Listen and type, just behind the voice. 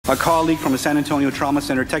A colleague from a San Antonio trauma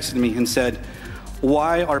center texted me and said,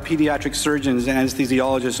 "Why are pediatric surgeons and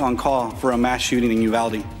anesthesiologists on call for a mass shooting in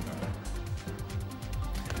Uvalde?"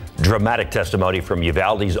 Dramatic testimony from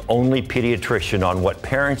Uvalde's only pediatrician on what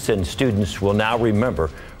parents and students will now remember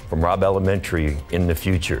from Robb Elementary in the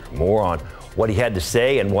future. More on what he had to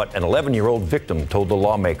say and what an 11-year-old victim told the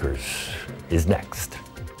lawmakers is next.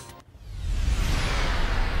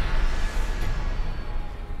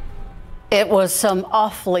 It was some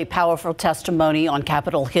awfully powerful testimony on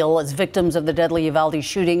Capitol Hill as victims of the deadly Uvalde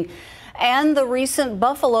shooting and the recent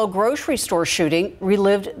Buffalo grocery store shooting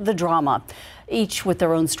relived the drama, each with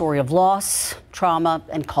their own story of loss, trauma,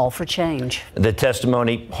 and call for change. The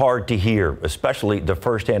testimony hard to hear, especially the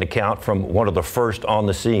first-hand account from one of the first on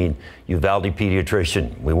the scene, Uvalde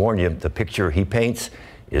pediatrician. We warn you, the picture he paints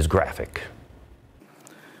is graphic.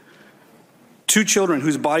 2 children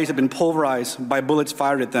whose bodies had been pulverized by bullets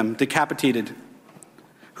fired at them, decapitated,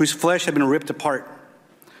 whose flesh had been ripped apart,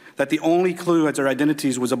 that the only clue as their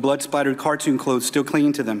identities was a blood-splattered cartoon clothes still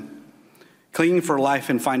clinging to them, clinging for life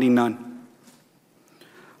and finding none.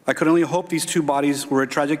 I could only hope these 2 bodies were a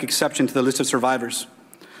tragic exception to the list of survivors.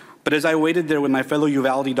 But as I waited there with my fellow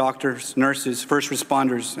Uvalde doctors, nurses, first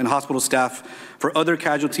responders, and hospital staff for other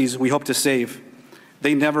casualties we hope to save,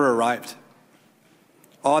 they never arrived.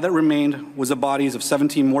 All that remained was the bodies of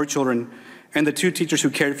 17 more children and the 2 teachers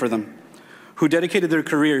who cared for them, who dedicated their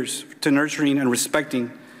careers to nurturing and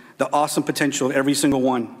respecting the awesome potential of every single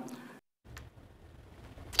one.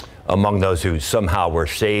 Among those who somehow were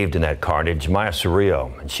saved in that carnage, Maya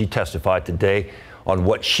Cerrillo, and she testified today on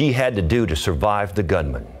what she had to do to survive the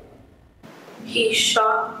gunman. He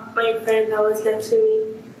shot my friend that was next to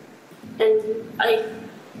me, and I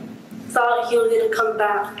thought he was going to come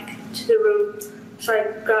back to the room, so I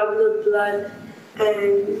grabbed the blood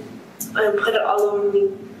and I put it all over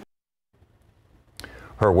me.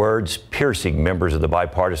 Her words piercing members of the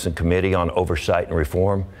bipartisan committee on oversight and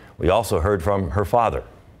reform. We also heard from her father.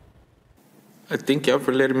 I thank y'all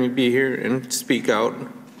for letting me be here and speak out,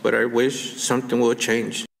 but I wish something will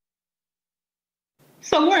change.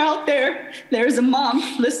 Somewhere out there, there's a mom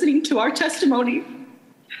listening to our testimony,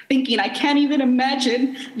 thinking, I can't even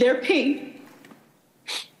imagine their pain,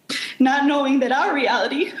 not knowing that our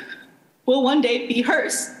reality will one day be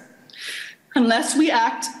hers, unless we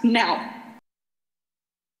act now.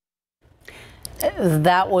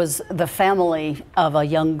 That was the family of a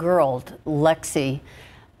young girl, Lexi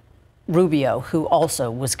Rubio, who also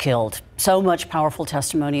was killed. So much powerful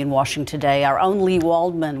testimony in Washington today. Our own Lee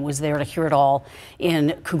Waldman was there to hear it all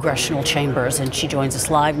in congressional chambers, and she joins us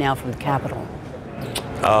live now from the Capitol.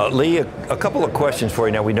 Lee, a couple of questions for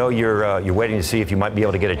you. Now, we know you're waiting to see if you might be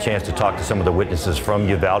able to get a chance to talk to some of the witnesses from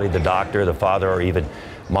Uvalde, the doctor, the father, or even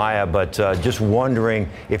Maya, but just wondering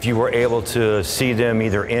if you were able to see them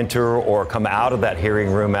either enter or come out of that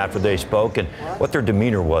hearing room after they spoke and what their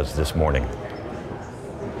demeanor was this morning.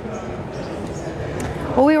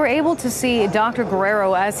 Well, we were able to see Dr.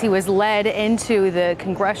 Guerrero as he was led into the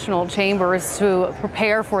congressional chambers to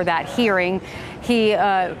prepare for that hearing. He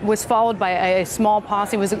was followed by a small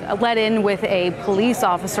posse, was led in with a police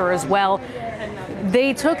officer as well.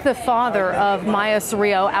 They took the father of Maya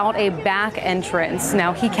Cerrillo out a back entrance.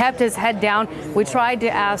 Now, he kept his head down. We tried to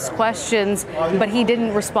ask questions, but he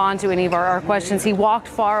didn't respond to any of our questions. He walked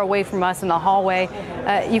far away from us in the hallway.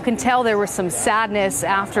 You can tell there was some sadness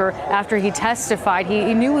after he testified.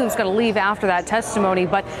 He knew he was going to leave after that testimony,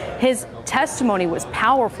 but his testimony was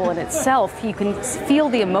powerful in itself. You can feel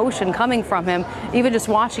the emotion coming from him, even just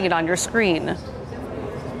watching it on your screen.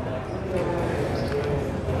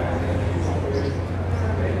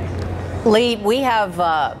 Lee, we have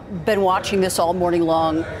been watching this all morning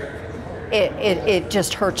long. It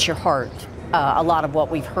just hurts your heart, a lot of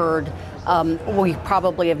what we've heard. We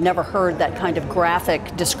probably have never heard that kind of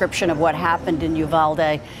graphic description of what happened in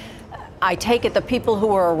Uvalde. I take it the people who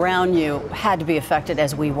were around you had to be affected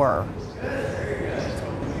as we were.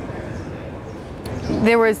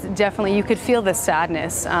 There was definitely, you could feel the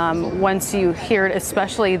sadness once you hear it,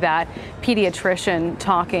 especially that pediatrician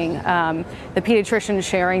talking, the pediatrician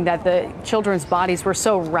sharing that the children's bodies were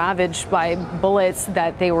so ravaged by bullets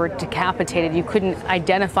that they were decapitated. You couldn't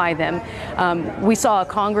identify them. We saw a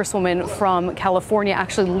congresswoman from California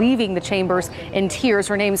actually leaving the chambers in tears.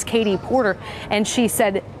 Her name is Katie Porter, and she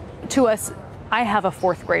said to us, "I have a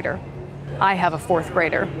 4th grader. I have a 4th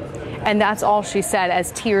grader." And that's all she said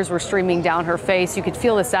as tears were streaming down her face. You could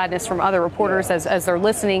feel the sadness from other reporters as they're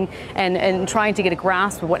listening and trying to get a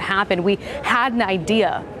grasp of what happened. We had an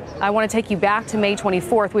idea I want to take you back to May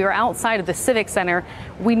 24th. We were outside of the Civic Center.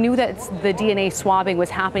 We knew that the DNA swabbing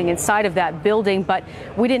was happening inside of that building, but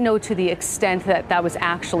we didn't know to the extent that that was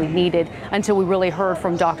actually needed until we really heard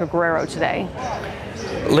from Dr. Guerrero today.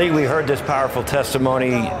 Lee, we heard this powerful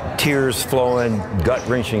testimony, tears flowing,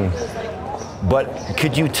 gut-wrenching. But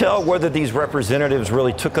could you tell whether these representatives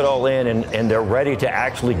really took it all in and they're ready to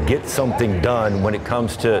actually get something done when it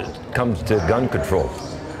comes to gun control?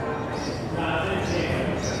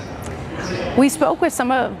 We spoke with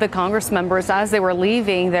some of the Congress members as they were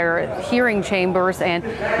leaving their hearing chambers, and,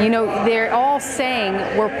 you know, they're all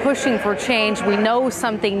saying we're pushing for change. We know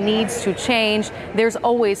something needs to change. There's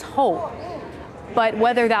always hope. But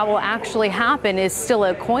whether that will actually happen is still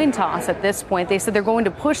a coin toss at this point. They said they're going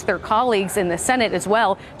to push their colleagues in the Senate as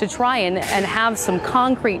well to try and have some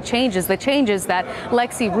concrete changes, the changes that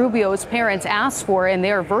Lexi Rubio's parents asked for in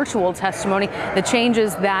their virtual testimony, the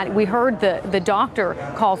changes that we heard the doctor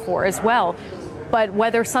call for as well. But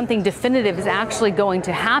whether something definitive is actually going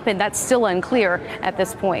to happen, that's still unclear at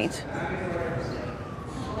this point.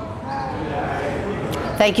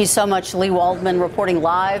 Thank you so much, Lee Waldman, reporting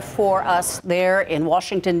live for us there in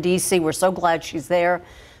Washington, D.C. We're so glad she's there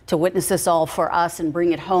to witness this all for us and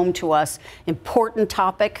bring it home to us. Important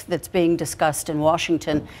topic that's being discussed in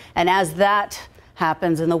Washington. And as that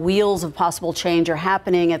happens and the wheels of possible change are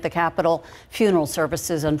happening at the Capitol, funeral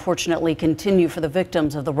services unfortunately continue for the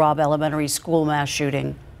victims of the Robb Elementary School mass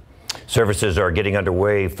shooting. Services are getting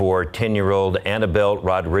underway for 10-year-old Annabelle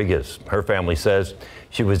Rodriguez. Her family says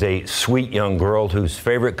she was a sweet young girl whose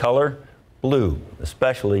favorite color, blue,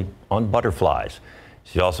 especially on butterflies.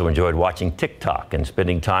 She also enjoyed watching TikTok and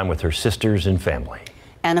spending time with her sisters and family.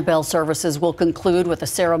 Annabelle services will conclude with a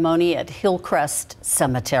ceremony at Hillcrest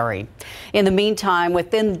Cemetery. In the meantime,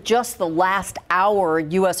 within just the last hour,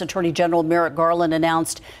 U.S. Attorney General Merrick Garland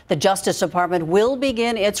announced the Justice Department will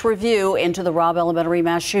begin its review into the Robb Elementary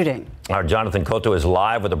mass shooting. Our Jonathan Cotto is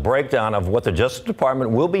live with a breakdown of what the Justice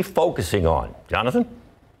Department will be focusing on. Jonathan?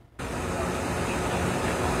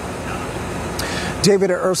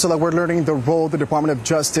 David and Ursula, we're learning the role the Department of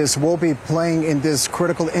Justice will be playing in this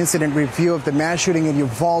critical incident review of the mass shooting in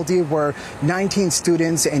Uvalde, where 19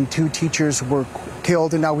 students and 2 teachers were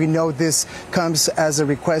killed. And now we know this comes as a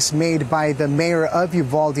request made by the mayor of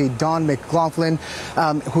Uvalde, Don McLaughlin,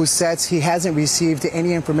 who says he hasn't received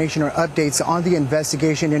any information or updates on the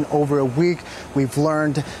investigation in over a week. We've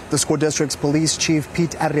learned the school district's police chief,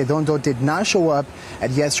 Pete Arredondo, did not show up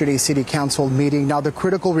at yesterday's city council meeting. Now, the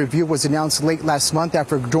critical review was announced late last month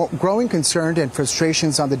after growing concern and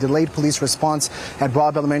frustrations on the delayed police response at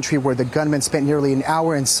Robb Elementary, where the gunman spent nearly an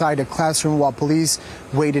hour inside a classroom while police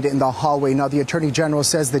waited in the hallway. Now, the Attorney General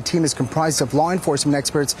says the team is comprised of law enforcement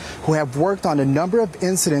experts who have worked on a number of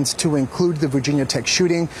incidents, to include the Virginia Tech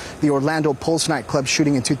shooting, the Orlando Pulse nightclub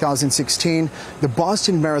shooting in 2016, the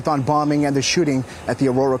Boston Marathon bombing, and the shooting at the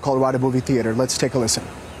Aurora, Colorado movie theater. Let's take a listen.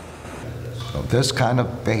 So this kind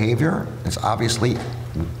of behavior is obviously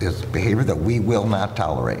behavior that we will not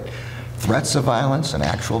tolerate. Threats of violence and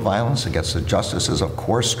actual violence against the justices, of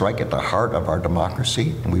course, strike at the heart of our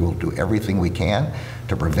democracy, and we will do everything we can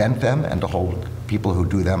to prevent them and to hold people who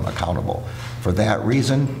do them accountable. For that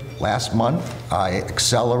reason, last month, I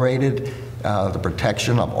accelerated the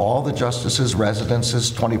protection of all the justices'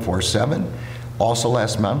 residences 24/7. Also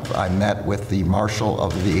last month, I met with the marshal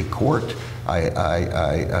of the court.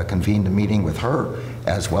 I convened a meeting with her,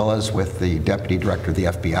 as well as with the deputy director of the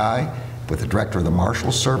FBI, with the director of the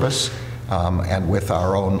Marshals Service, and with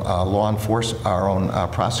our own law enforcement, our own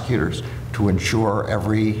prosecutors, to ensure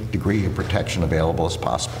every degree of protection available as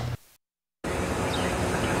possible.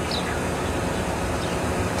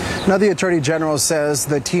 Now, the Attorney General says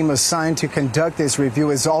the team assigned to conduct this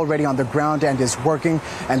review is already on the ground and is working,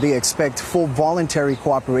 and they expect full voluntary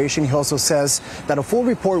cooperation. He also says that a full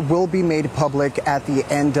report will be made public at the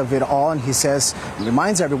end of it all, and he says, and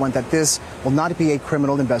reminds everyone that this will not be a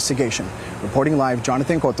criminal investigation. Reporting live,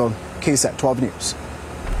 Jonathan Cotto, KSAT 12 News.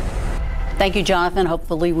 Thank you, Jonathan.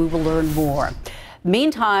 Hopefully we will learn more.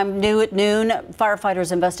 Meantime, new at noon,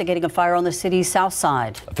 firefighters investigating a fire on the city's south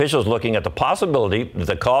side. Officials looking at the possibility that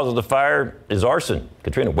the cause of the fire is arson.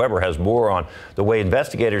 Katrina Weber has more on the way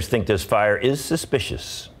investigators think this fire is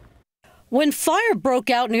suspicious. When fire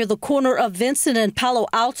broke out near the corner of Vincent and Palo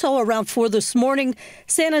Alto around 4 this morning,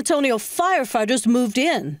 San Antonio firefighters moved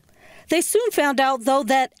in. They soon found out, though,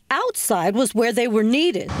 that outside was where they were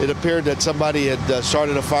needed. It appeared that somebody had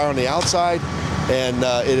started a fire on the outside, and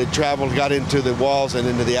it had traveled, got into the walls and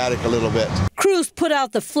into the attic a little bit. Crews put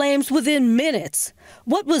out the flames within minutes.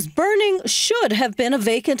 What was burning should have been a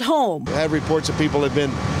vacant home. I had reports of people had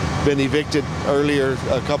been evicted earlier,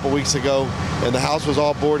 a couple weeks ago, and the house was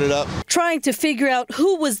all boarded up. Trying to figure out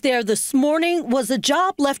who was there this morning was a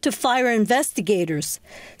job left to fire investigators.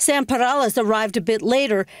 Sam Perales arrived a bit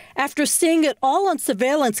later after seeing it all on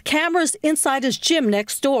surveillance cameras inside his gym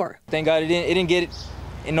next door. Thank God it didn't get it,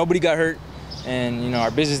 and nobody got hurt, and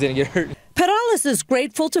our business didn't get hurt. Perales is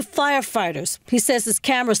grateful to firefighters. He says his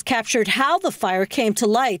cameras captured how the fire came to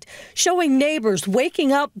light, showing neighbors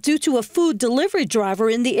waking up due to a food delivery driver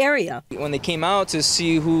in the area. When they came out to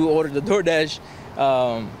see who ordered the DoorDash,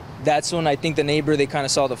 that's when I think they kind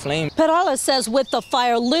of saw the flame. Perales says with the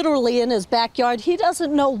fire literally in his backyard, he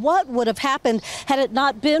doesn't know what would have happened had it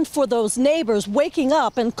not been for those neighbors waking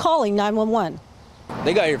up and calling 911.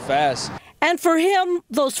 They got here fast. And for him,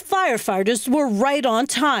 those firefighters were right on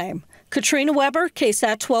time. Katrina Weber,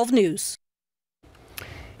 KSAT 12 News.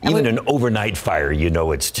 Even an overnight fire,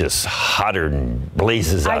 it's just hotter and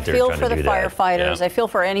blazes out there. I feel for the firefighters. Yeah. I feel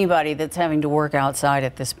for anybody that's having to work outside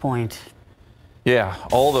at this point. Yeah,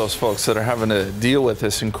 all those folks that are having to deal with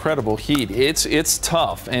this incredible heat. It's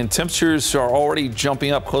tough, and temperatures are already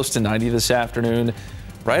jumping up close to 90 this afternoon,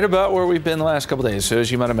 right about where we've been the last couple days. So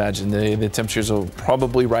as you might imagine, the temperatures will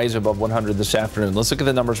probably rise above 100 this afternoon. Let's look at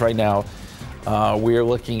the numbers right now. We are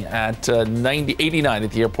looking at 89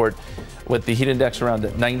 at the airport with the heat index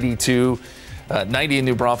around 92, 90 in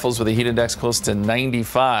New Braunfels with a heat index close to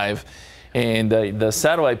 95. And the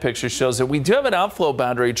satellite picture shows that we do have an outflow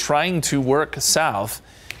boundary trying to work south,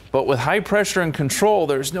 but with high pressure and control,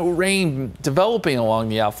 there's no rain developing along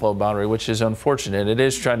the outflow boundary, which is unfortunate. It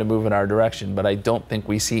is trying to move in our direction, but I don't think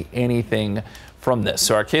we see anything from this.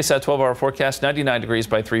 So our KSAT 12-hour forecast, 99 degrees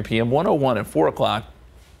by 3 p.m., 101 at 4 o'clock.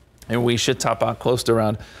 And we should top out close to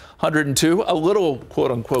around 102, a little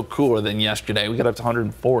quote-unquote cooler than yesterday. We got up to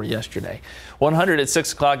 104 yesterday. 100 at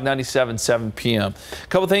 6 o'clock, 97, 7 p.m. A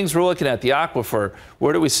couple things we're looking at. The aquifer,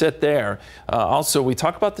 where do we sit there? Also, we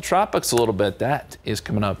talk about the tropics a little bit. That is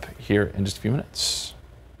coming up here in just a few minutes.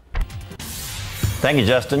 Thank you,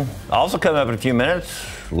 Justin. Also coming up in a few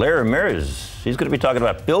minutes, Larry Ramirez. He's going to be talking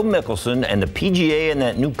about Phil Mickelson and the PGA and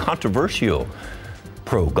that new controversial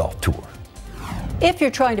pro golf tour. If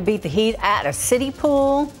you're trying to beat the heat at a city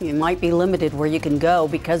pool, you might be limited where you can go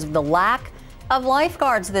because of the lack of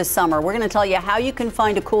lifeguards this summer. We're going to tell you how you can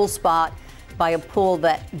find a cool spot by a pool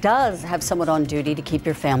that does have someone on duty to keep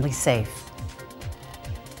your family safe.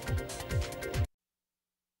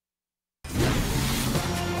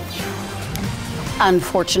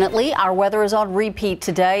 Unfortunately, our weather is on repeat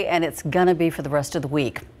today, and it's going to be for the rest of the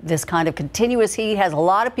week. This kind of continuous heat has a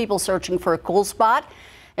lot of people searching for a cool spot.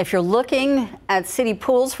 If you're looking at city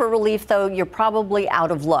pools for relief, though, you're probably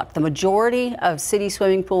out of luck. The majority of city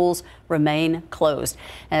swimming pools remain closed.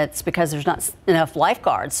 And it's because there's not enough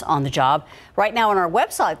lifeguards on the job. Right now on our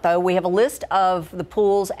website, though, we have a list of the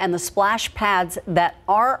pools and the splash pads that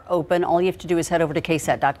are open. All you have to do is head over to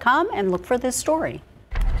KSAT.com and look for this story.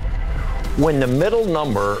 When the middle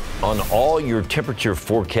number on all your temperature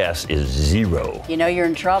forecasts is 0. You know you're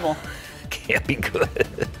in trouble. Can't be good.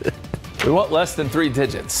 We want less than 3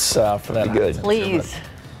 digits for that. Good. Please.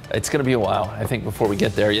 It's going to be a while, I think, before we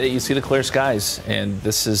get there. You see the clear skies, and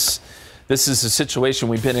this is a situation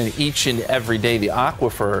we've been in each and every day. The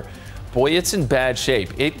aquifer, boy, it's in bad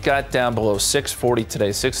shape. It got down below 640 today,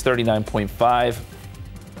 639.5,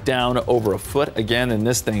 down over a foot again, and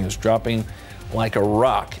this thing is dropping like a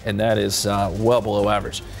rock, and that is well below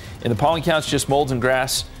average. In the pollen counts, just molds and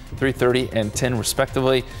grass, 330 and 10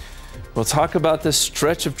 respectively. We'll talk about this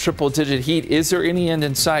stretch of triple-digit heat. Is there any end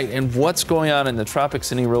in sight? And what's going on in the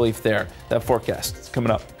tropics? Any relief there? That forecast is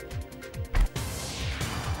coming up.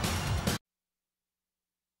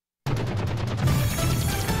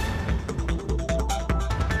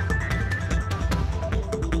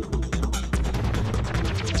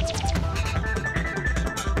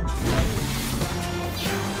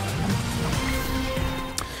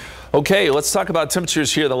 Okay, let's talk about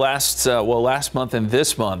temperatures here the last month and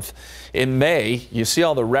this month. In May, you see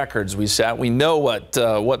all the records we set. We know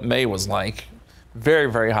what May was like. Very,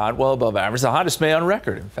 very hot, well above average. The hottest May on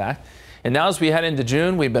record, in fact. And now as we head into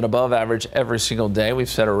June, we've been above average every single day. We've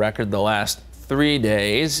set a record the last 3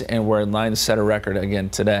 days, and we're in line to set a record again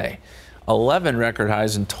today. 11 record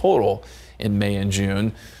highs in total in May and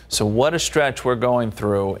June. So what a stretch we're going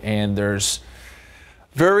through, and there's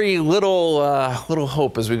very little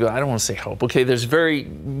hope as we go. I don't want to say hope. Okay, there's very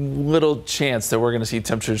little chance that we're going to see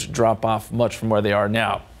temperatures drop off much from where they are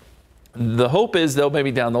now. The hope is, though,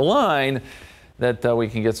 maybe down the line that we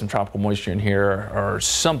can get some tropical moisture in here or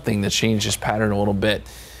something that changes pattern a little bit.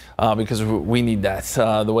 because we need that,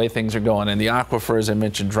 the way things are going. And the aquifer, as I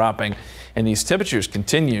mentioned, dropping. And these temperatures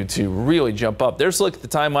continue to really jump up. There's a look at the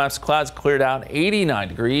time-lapse. Clouds cleared out, 89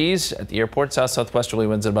 degrees at the airport. South-southwesterly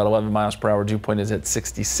winds at about 11 miles per hour. Dew point is at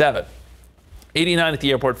 67. 89 at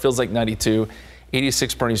the airport feels like 92.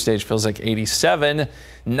 86 Bernie Stage feels like 87.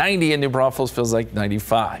 90 in New Braunfels feels like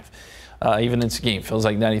 95. Even in Seguin feels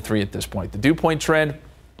like 93 at this point. The dew point trend,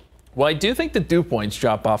 well, I do think the dew points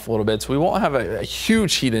drop off a little bit, so we won't have a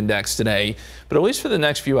huge heat index today, but at least for the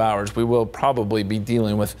next few hours, we will probably be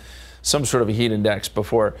dealing with some sort of a heat index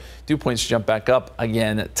before dew points jump back up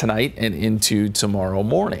again tonight and into tomorrow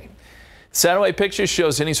morning. Satellite picture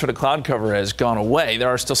shows any sort of cloud cover has gone away. There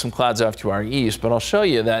are still some clouds off to our east, but I'll show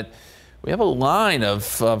you that we have a line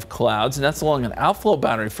of clouds, and that's along an outflow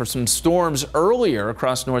boundary for some storms earlier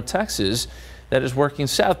across North Texas that is working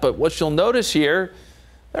south. But what you'll notice here,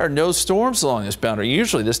 there are no storms along this boundary.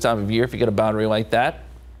 Usually this time of year, if you get a boundary like that,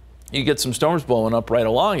 you get some storms blowing up right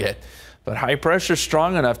along it. But high pressure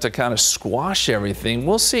strong enough to kind of squash everything.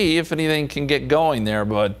 We'll see if anything can get going there,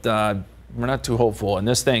 but we're not too hopeful. And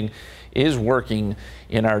this thing is working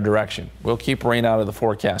in our direction. We'll keep rain out of the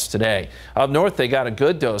forecast today. Up north, they got a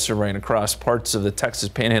good dose of rain across parts of the Texas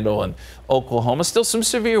Panhandle and Oklahoma. Still some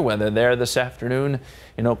severe weather there this afternoon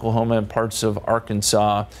in Oklahoma and parts of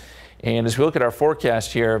Arkansas. And as we look at our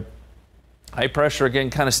forecast here, high pressure again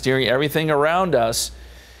kind of steering everything around us.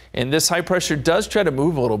 And this high pressure does try to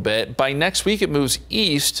move a little bit. By next week, it moves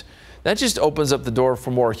east. That just opens up the door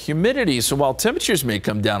for more humidity. So while temperatures may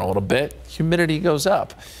come down a little bit, humidity goes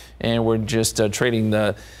up. And we're just trading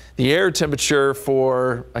the air temperature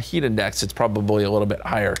for a heat index. It's probably a little bit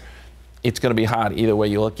higher. It's going to be hot either way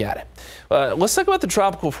you look at it. Let's talk about the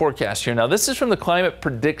tropical forecast here. Now, this is from the Climate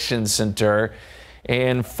Prediction Center.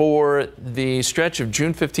 And for the stretch of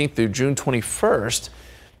June 15th through June 21st,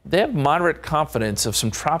 they have moderate confidence of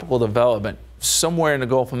some tropical development somewhere in the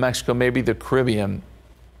Gulf of Mexico, maybe the Caribbean.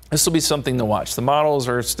 This will be something to watch. The models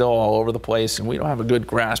are still all over the place, and we don't have a good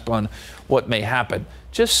grasp on what may happen.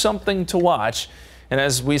 Just something to watch. And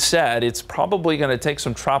as we said, it's probably going to take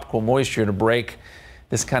some tropical moisture to break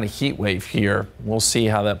this kind of heat wave here. We'll see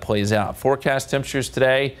how that plays out. Forecast temperatures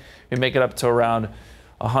today, we make it up to around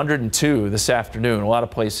 102 this afternoon. A lot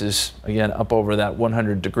of places, again, up over that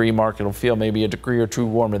 100-degree mark. It'll feel maybe a degree or two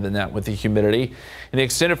warmer than that with the humidity. In the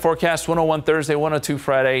extended forecast, 101 Thursday, 102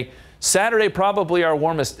 Friday. Saturday, probably our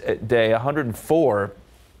warmest day, 104.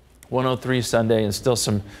 103 Sunday, and still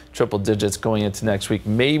some triple digits going into next week.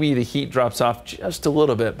 Maybe the heat drops off just a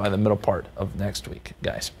little bit by the middle part of next week,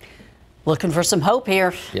 guys. Looking for some hope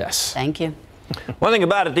here. Yes. Thank you. One thing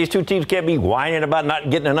about it, these two teams can't be whining about not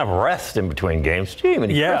getting enough rest in between games. Gee,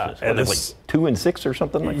 yeah, and it's like 2 and 6 or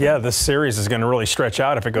something like that. Yeah, this series is going to really stretch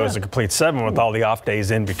out if it goes to complete 7 with all the off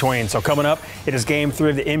days in between. So coming up, it is Game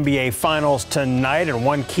 3 of the NBA Finals tonight, and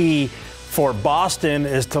one key for Boston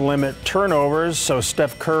is to limit turnovers. So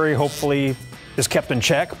Steph Curry hopefully is kept in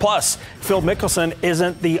check. Plus, Phil Mickelson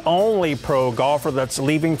isn't the only pro golfer that's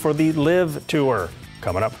leaving for the LIV Tour.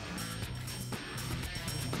 Coming up.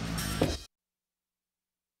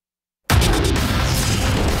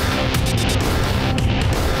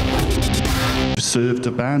 Served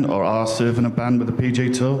a ban or are serving a ban with the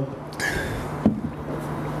PGA Tour?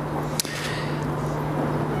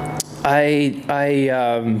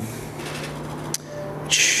 I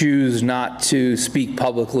choose not to speak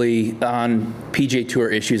publicly on PGA Tour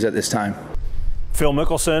issues at this time. Phil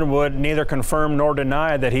Mickelson would neither confirm nor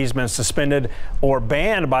deny that he's been suspended or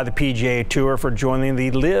banned by the PGA Tour for joining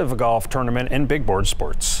the LIV Golf Tournament in big board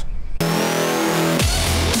sports.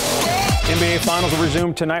 NBA Finals will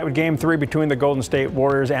resume tonight with Game 3 between the Golden State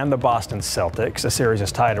Warriors and the Boston Celtics. The series is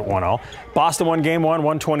tied at 1-0. Boston won Game 1,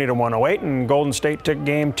 120-108, and Golden State took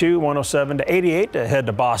Game 2, 107-88 to head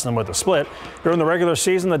to Boston with a split. During the regular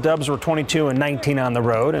season, the Dubs were 22-19 on the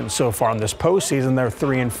road, and so far in this postseason, they're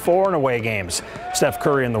 3-4 in away games. Steph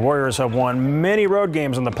Curry and the Warriors have won many road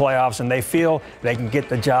games in the playoffs, and they feel they can get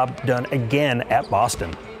the job done again at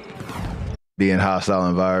Boston. Be in hostile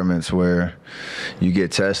environments where you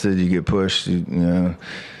get tested, you get pushed, you know,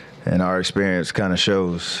 and our experience kind of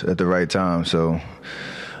shows at the right time. So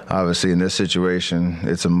obviously in this situation,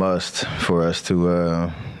 it's a must for us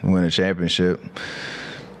to win a championship,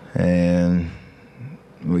 and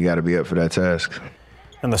we got to be up for that task.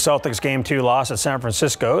 In the Celtics Game 2 loss at San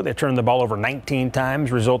Francisco, they turned the ball over 19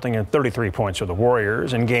 times, resulting in 33 points for the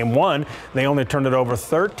Warriors. In Game 1, they only turned it over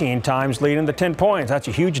 13 times, leading to 10 points. That's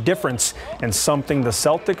a huge difference and something the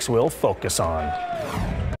Celtics will focus on.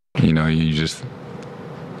 You know, you just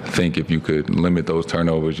think if you could limit those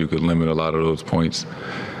turnovers, you could limit a lot of those points.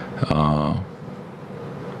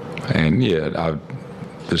 And yeah,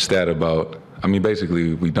 the stat about, I mean,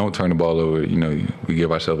 basically, we don't turn the ball over, you know, we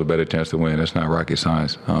give ourselves a better chance to win. That's not rocket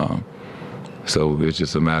science. So it's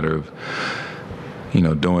just a matter of, you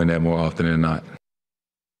know, doing that more often than not.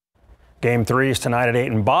 Game 3 is tonight at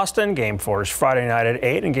 8 in Boston. Game 4 is Friday night at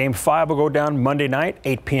 8. And Game 5 will go down Monday night,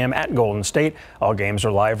 8 p.m. at Golden State. All games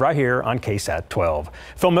are live right here on KSAT 12.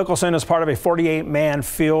 Phil Mickelson is part of a 48-man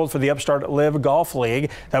field for the upstart Live Golf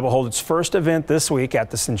League that will hold its first event this week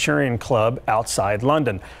at the Centurion Club outside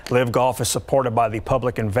London. Live Golf is supported by the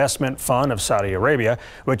Public Investment Fund of Saudi Arabia,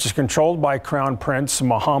 which is controlled by Crown Prince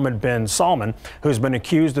Mohammed bin Salman, who's been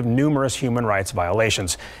accused of numerous human rights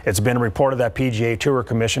violations. It's been reported that PGA Tour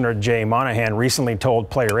Commissioner Jay Monahan recently told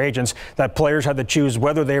player agents that players had to choose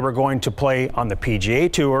whether they were going to play on the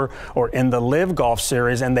PGA Tour or in the Live Golf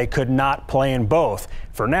Series, and they could not play in both.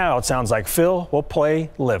 For now, it sounds like Phil will play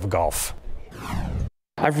Live Golf.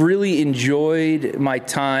 I've really enjoyed my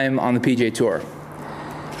time on the PGA Tour.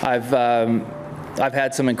 I've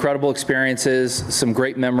had some incredible experiences, some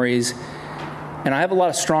great memories, and I have a lot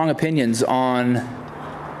of strong opinions on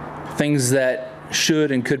things that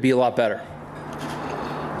should and could be a lot better.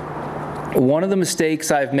 One of the mistakes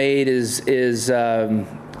I've made is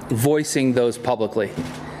voicing those publicly.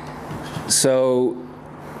 So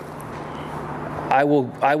I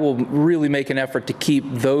will really make an effort to keep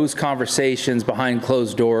those conversations behind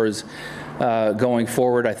closed doors going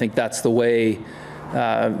forward. I think that's the way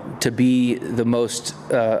to be the most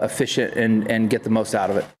efficient and get the most out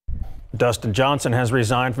of it. Dustin Johnson has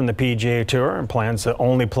resigned from the PGA Tour and plans to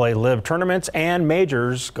only play live tournaments and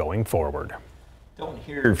majors going forward. Don't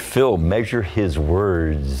hear Phil measure his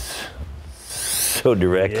words so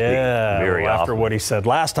directly. Yeah, very after often. what he said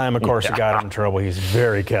last time, of course, it got him in trouble. He's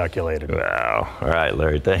very calculated. Wow. All right,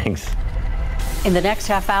 Larry, thanks. In the next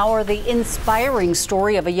half hour, the inspiring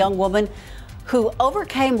story of a young woman who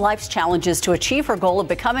overcame life's challenges to achieve her goal of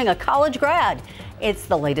becoming a college grad. It's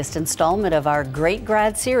the latest installment of our Great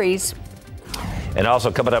Grad series. And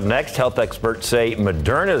also coming up next, health experts say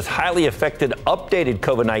Moderna's highly effective updated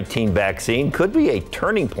COVID-19 vaccine could be a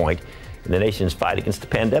turning point in the nation's fight against the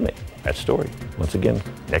pandemic. That story, once again,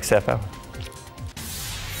 next half hour.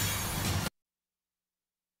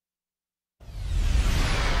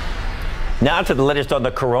 Now to the latest on the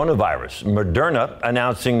coronavirus. Moderna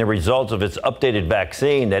announcing the results of its updated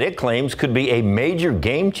vaccine that it claims could be a major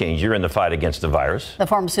game changer in the fight against the virus. The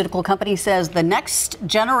pharmaceutical company says the next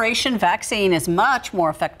generation vaccine is much more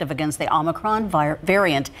effective against the Omicron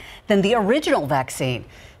variant than the original vaccine.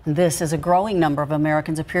 This as a growing number of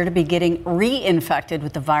Americans appear to be getting reinfected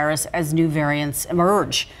with the virus as new variants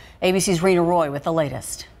emerge. ABC's Rena Roy with the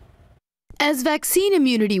latest. As vaccine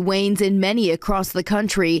immunity wanes in many across the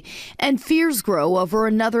country and fears grow over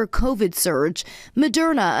another COVID surge,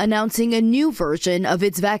 Moderna announcing a new version of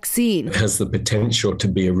its vaccine. It has the potential to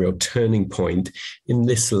be a real turning point in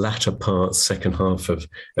this latter part, second half of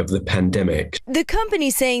the pandemic. The company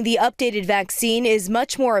saying the updated vaccine is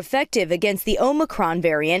much more effective against the Omicron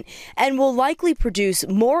variant and will likely produce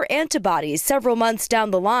more antibodies several months down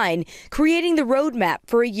the line, creating the roadmap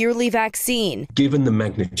for a yearly vaccine. Given the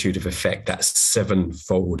magnitude of effect, that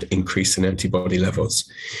 7-fold increase in antibody levels,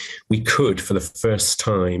 we could, for the first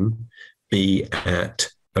time, be at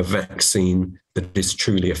a vaccine that is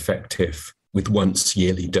truly effective with once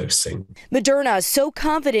yearly dosing. Moderna is so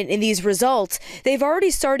confident in these results, they've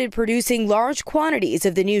already started producing large quantities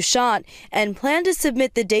of the new shot and plan to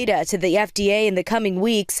submit the data to the FDA in the coming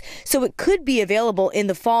weeks, so it could be available in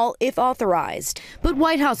the fall if authorized. But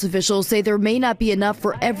White House officials say there may not be enough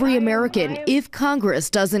for every American if Congress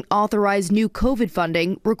doesn't authorize new COVID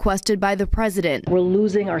funding requested by the president. We're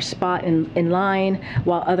losing our spot in line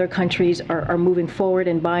while other countries are moving forward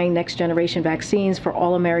and buying next generation vaccines for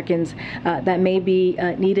all Americans that may be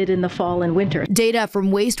needed in the fall and winter. Data from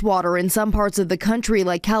wastewater in some parts of the country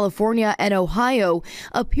like California and Ohio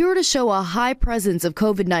appear to show a high presence of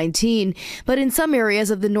COVID-19, but in some areas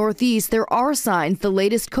of the Northeast there are signs the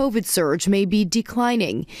latest COVID surge may be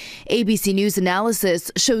declining. ABC News analysis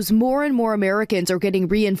shows more and more Americans are getting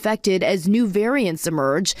reinfected as new variants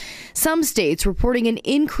emerge. Some states reporting an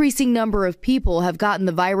increasing number of people have gotten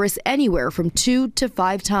the virus anywhere from 2 to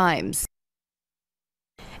 5 times.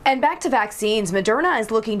 And back to vaccines, Moderna is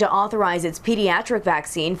looking to authorize its pediatric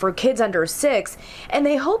vaccine for kids under 6, and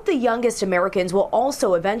they hope the youngest Americans will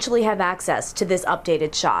also eventually have access to this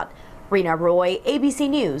updated shot. Rena Roy, ABC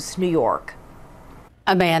News, New York.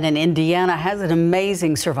 A man in Indiana has an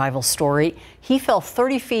amazing survival story. He fell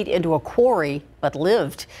 30 feet into a quarry but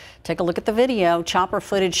lived. Take a look at the video. Chopper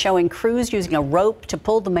footage showing crews using a rope to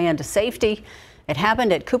pull the man to safety. It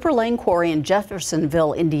happened at Cooper Lane Quarry in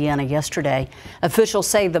Jeffersonville, Indiana yesterday. Officials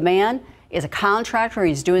say the man is a contractor.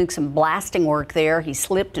 He's doing some blasting work there. He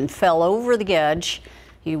slipped and fell over the edge.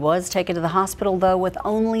 He was taken to the hospital, though, with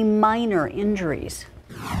only minor injuries.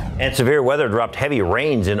 And severe weather dropped heavy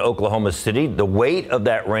rains in Oklahoma City. The weight of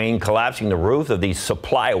that rain collapsing the roof of the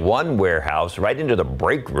Supply One warehouse right into the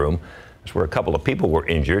break room. That's where a couple of people were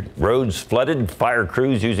injured. Roads flooded, fire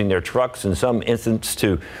crews using their trucks in some instances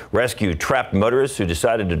to rescue trapped motorists who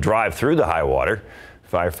decided to drive through the high water.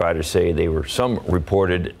 Firefighters say there were some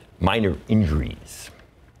reported minor injuries.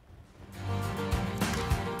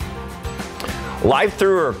 Life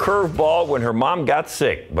threw her a curveball when her mom got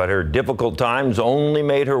sick, but her difficult times only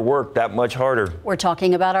made her work that much harder. We're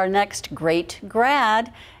talking about our next great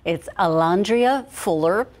grad. It's Alondria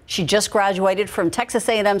Fuller. She just graduated from Texas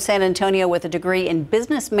A&M San Antonio with a degree in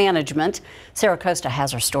business management. Sarah Costa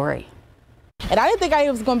has her story. And I didn't think I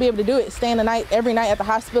was going to be able to do it, staying the night every night at the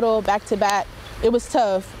hospital, back to back. It was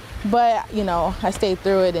tough, but you know, I stayed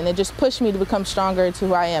through it, and it just pushed me to become stronger to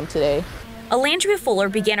who I am today. Alondria Fuller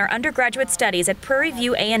began her undergraduate studies at Prairie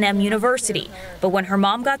View A&M University, but when her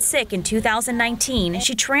mom got sick in 2019,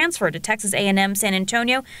 she transferred to Texas A&M San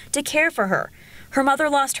Antonio to care for her. Her mother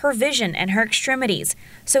lost her vision and her extremities,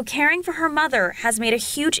 so caring for her mother has made a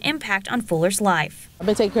huge impact on Fuller's life. I've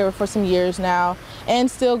been taking care of her for some years now,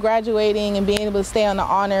 and still graduating and being able to stay on the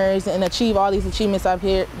honors and achieve all these achievements that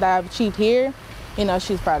I've achieved here. You know,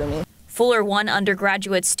 she's proud of me. Fuller won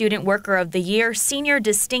Undergraduate Student Worker of the Year, Senior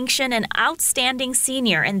Distinction, and Outstanding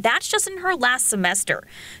Senior, and that's just in her last semester.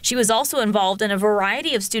 She was also involved in a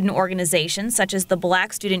variety of student organizations, such as the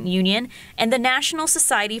Black Student Union and the National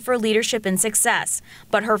Society for Leadership and Success.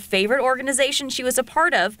 But her favorite organization she was a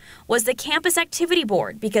part of was the Campus Activity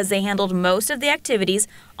Board, because they handled most of the activities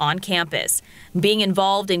on campus. Being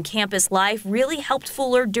involved in campus life really helped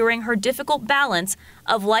Fuller during her difficult balance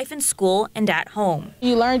of life in school and at home.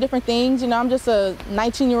 You learn different things. You know, I'm just a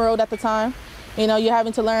 19-year-old at the time. You know, you're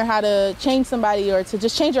having to learn how to change somebody or to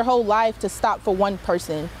just change your whole life to stop for one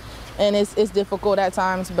person. And it's difficult at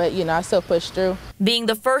times, but, you know, I still push through. Being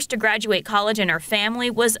the first to graduate college in her family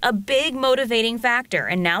was a big motivating factor.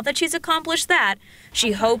 And now that she's accomplished that,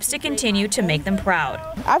 she hopes to continue to make them proud.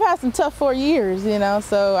 I've had some tough 4 years, you know,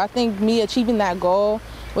 so I think me achieving that goal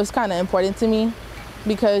was kind of important to me.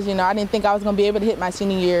 Because, you know, I didn't think I was going to be able to hit my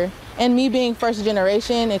senior year. And me being first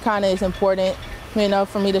generation, it kind of is important, you know,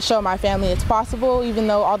 for me to show my family it's possible, even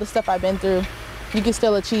though all the stuff I've been through, you can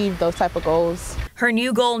still achieve those type of goals. Her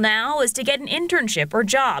new goal now is to get an internship or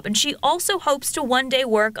job, and she also hopes to one day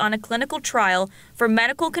work on a clinical trial for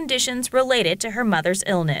medical conditions related to her mother's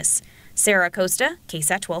illness. Sarah Costa,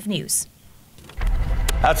 KSAT 12 News.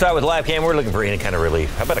 Outside with live cam, we're looking for any kind of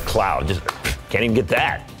relief. How about a cloud? Just can't even get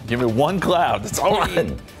that. Give me one cloud. That's all I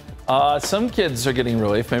need. Some kids are getting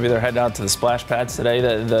relief. Maybe they're heading out to the splash pads today.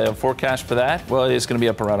 The forecast for that, well, it's going to be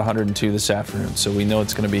up around 102 this afternoon. So we know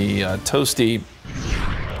it's going to be toasty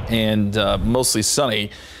and mostly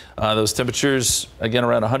sunny. Those temperatures, again,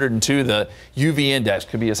 around 102. The UV index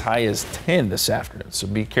could be as high as 10 this afternoon. So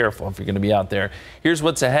be careful if you're going to be out there. Here's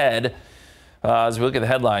what's ahead as we look at the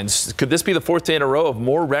headlines. Could this be the fourth day in a row of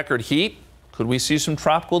more record heat? Could we see some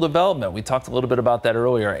tropical development? We talked a little bit about that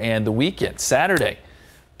earlier. And the weekend, Saturday,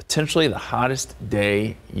 potentially the hottest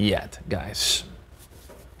day yet, guys.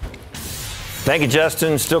 Thank you,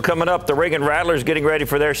 Justin. Still coming up, the Reagan Rattlers getting ready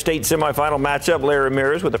for their state semifinal matchup. Larry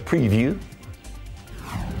Ramirez with a preview.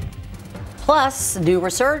 Plus, new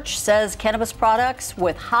research says cannabis products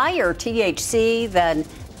with higher THC than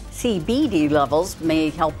CBD levels may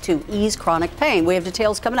help to ease chronic pain. We have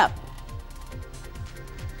details coming up.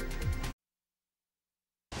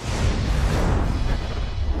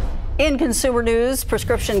 In consumer news,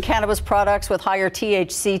 prescription cannabis products with higher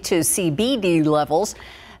THC to CBD levels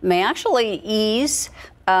may actually ease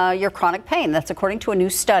your chronic pain. That's according to a new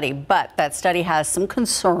study, but that study has some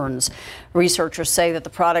concerns. Researchers say that the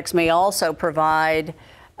products may also provide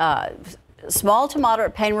small to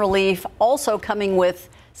moderate pain relief, also coming with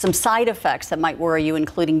some side effects that might worry you,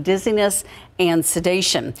 including dizziness and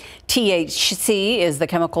sedation. THC is the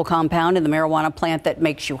chemical compound in the marijuana plant that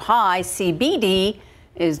makes you high. CBD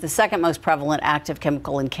is the second most prevalent active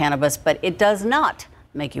chemical in cannabis, but it does not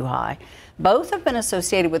make you high. Both have been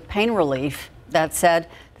associated with pain relief. That said,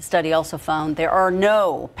 the study also found there are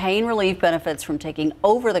no pain relief benefits from taking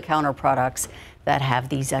over-the-counter products that have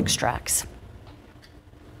these extracts.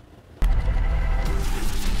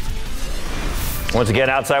 Once again,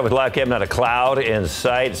 outside with live cam, not a cloud in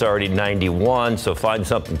sight. It's already 91, so find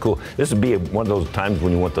something cool. This would be one of those times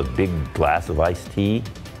when you want the big glass of iced tea.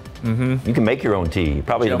 Mm-hmm. You can make your own tea,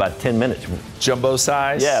 probably in about 10 minutes. Jumbo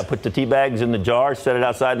size? Yeah, put the tea bags in the jar, set it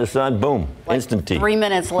outside in the sun, boom, instant tea. 3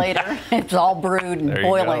 minutes later, it's all brewed and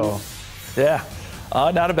boiling. Yeah,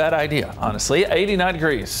 not a bad idea, honestly. 89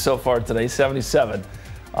 degrees so far today, 77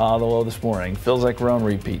 the low this morning. Feels like we're on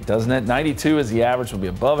repeat, doesn't it? 92 is the average. Will be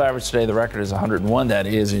above average today. The record is 101. That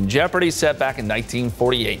is in jeopardy, set back in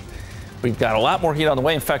 1948. We've got a lot more heat on the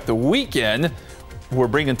way. In fact, the weekend, we're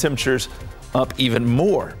bringing temperatures up even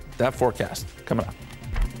more. That forecast coming up.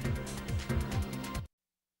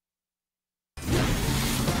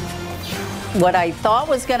 What I thought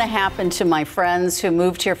was going to happen to my friends who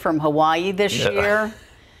moved here from Hawaii this year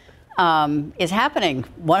is happening.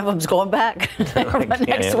 One of them's going back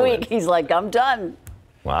next week. He's like, I'm done.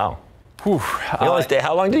 Wow.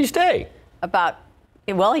 How long did he stay?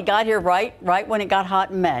 Well, he got here right when it got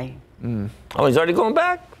hot in May. Oh, he's already going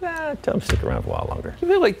back? Tell him to stick around for a while longer. Give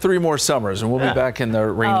it like 3 more summers, and we'll be back in the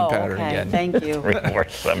rainy pattern again. Thank you. 3 more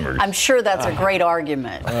summers. I'm sure that's a great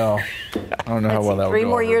argument. Well, I don't know how well that would go. 3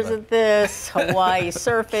 more years of this, Hawaii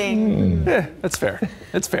surfing. Yeah, that's fair.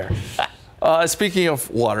 That's fair. Speaking of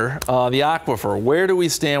water, the aquifer, where do we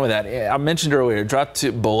stand with that? I mentioned earlier, it dropped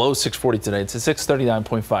to below 640 today. It's at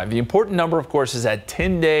 639.5. The important number, of course, is that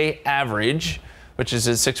 10-day average, which is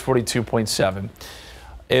at 642.7.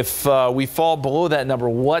 If we fall below that number,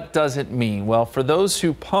 what does it mean? Well, for those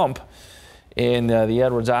who pump in the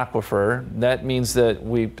Edwards Aquifer, that means that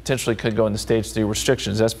we potentially could go into stage 3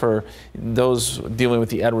 restrictions. That's for those dealing with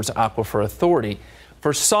the Edwards Aquifer Authority.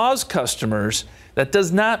 For SAWS customers, that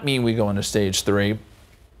does not mean we go into stage 3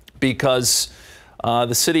 because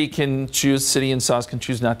the city and SAWS can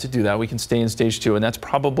choose not to do that. We can stay in stage 2, and that's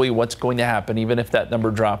probably what's going to happen, even if that number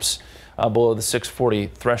drops below the 640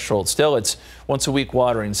 threshold. Still, it's once a week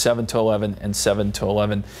watering, 7 to 11 and 7 to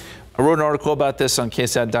 11. I wrote an article about this on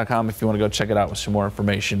KSAT.com if you want to go check it out with some more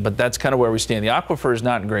information, but that's kind of where we stand. The aquifer is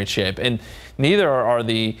not in great shape, and neither are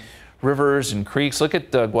the rivers and creeks. Look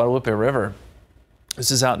at the Guadalupe River.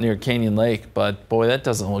 This is out near Canyon Lake, but boy, that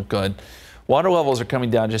doesn't look good. Water levels are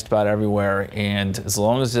coming down just about everywhere, and as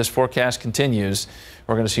long as this forecast continues,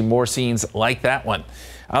 we're going to see more scenes like that one.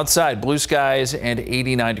 Outside, blue skies and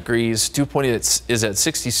 89 degrees. Dew point is at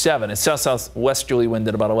 67. It's south-southwesterly wind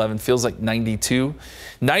at about 11. Feels like 92.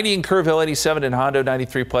 90 in Kerrville, 87 in Hondo,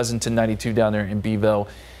 93 Pleasanton, 92 down there in Beeville.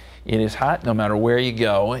 It is hot no matter where you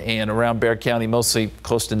go, and around Bexar County, mostly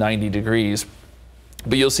close to 90 degrees.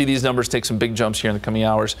 But you'll see these numbers take some big jumps here in the coming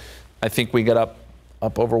hours. I think we got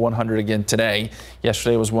up over 100 again today.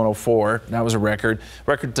 Yesterday was 104. That was a record.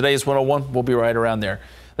 Record today is 101. We'll be right around there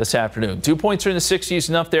this afternoon. Dew points are in the 60s,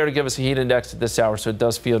 enough there to give us a heat index at this hour, so it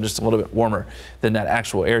does feel just a little bit warmer than that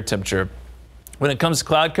actual air temperature. When it comes to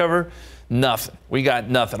cloud cover, nothing. We got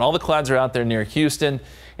nothing. All the clouds are out there near Houston,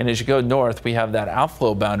 and as you go north, we have that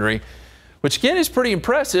outflow boundary, which again is pretty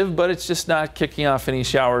impressive, but it's just not kicking off any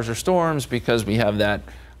showers or storms because we have that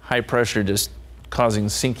high pressure just causing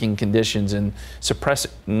sinking conditions and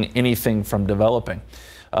suppressing anything from developing.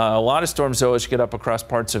 A lot of storms, though, as you get up across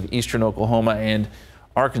parts of eastern Oklahoma and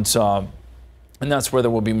Arkansas, and that's where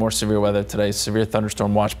there will be more severe weather today. Severe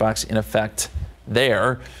thunderstorm watch box in effect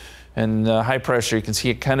there. And high pressure, you can see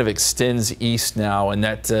it kind of extends east now, and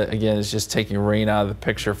that, again, is just taking rain out of the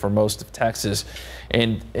picture for most of Texas.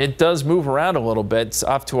 And it does move around a little bit. It's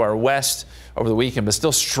off to our west over the weekend, but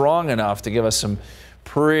still strong enough to give us some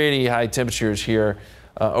pretty high temperatures here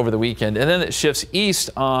over the weekend. And then it shifts east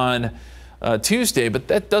on Tuesday, but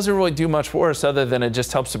that doesn't really do much for us other than it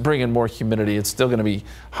just helps to bring in more humidity. It's still going to be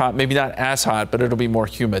hot, maybe not as hot, but it'll be more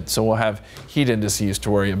humid, so we'll have heat indices to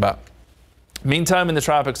worry about. Meantime, in the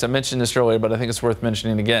tropics, I mentioned this earlier, but I think it's worth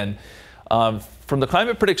mentioning again. From the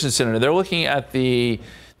Climate Prediction Center, they're looking at the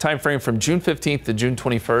time frame from June 15th to June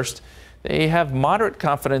 21st. They have moderate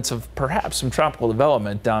confidence of perhaps some tropical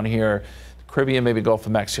development down here, the Caribbean, maybe Gulf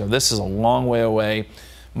of Mexico. This is a long way away.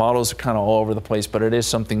 Models are kind of all over the place, but it is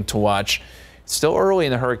something to watch. It's still early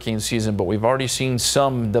in the hurricane season, but we've already seen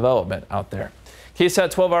some development out there.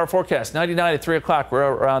 KSAT 12-hour forecast, 99 at 3 o'clock. We're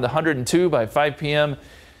around 102 by 5 p.m.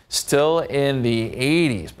 Still in the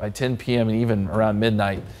 80s by 10 p.m. and even around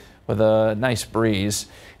midnight with a nice breeze.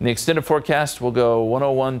 In the extended forecast, we'll go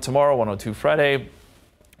 101 tomorrow, 102 Friday,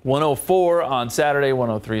 104 on Saturday,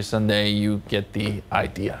 103 Sunday. You get the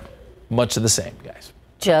idea. Much of the same, guys.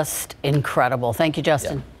 Just incredible. Thank you,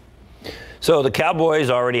 Justin. Yeah. So the Cowboys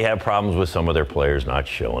already have problems with some of their players not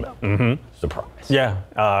showing up. Surprise. Yeah,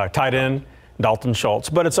 tight end Dalton Schultz,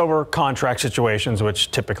 but it's over contract situations,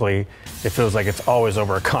 which typically it feels like it's always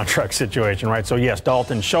over a contract situation, right? So yes,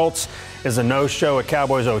 Dalton Schultz is a no-show at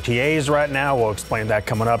Cowboys OTAs right now. We'll explain that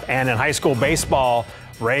coming up. And in high school baseball,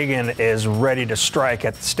 Reagan is ready to strike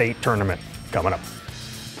at the state tournament coming up.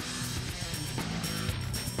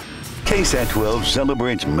 KSAT 12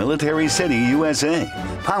 celebrates Military City, USA,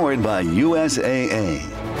 powered by USAA.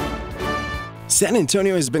 San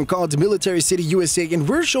Antonio has been called Military City USA, and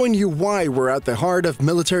we're showing you why we're at the heart of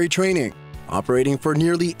military training. Operating for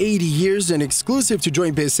nearly 80 years and exclusive to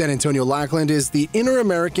Joint Base San Antonio Lackland is the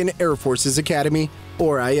Inter-American Air Forces Academy,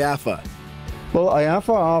 or IAFA. Well, IAFA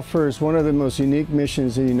offers one of the most unique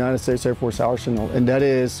missions in the United States Air Force arsenal, and that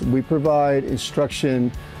is we provide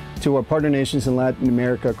instruction to our partner nations in Latin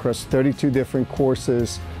America across 32 different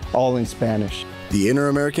courses, all in Spanish. The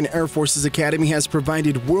Inter-American Air Forces Academy has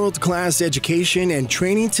provided world-class education and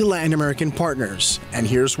training to Latin American partners, and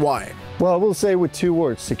here's why. Well, I will say with two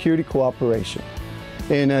words: security cooperation.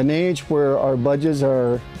 In an age where our budgets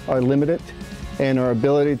are limited and our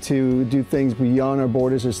ability to do things beyond our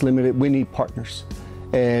borders is limited, we need partners.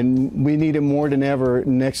 And we need it more than ever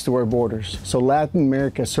next to our borders. So Latin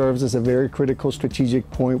America serves as a very critical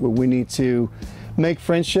strategic point where we need to make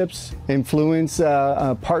friendships, influence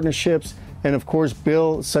partnerships, and of course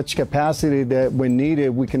build such capacity that when needed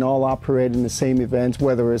we can all operate in the same events,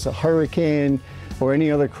 whether it's a hurricane or any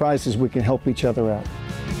other crisis, we can help each other out.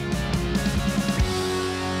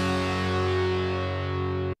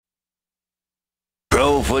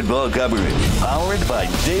 Pro football coverage, powered by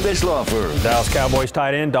Davis Law Firm. Dallas Cowboys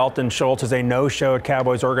tight end Dalton Schultz is a no-show at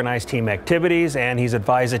Cowboys organized team activities, and he's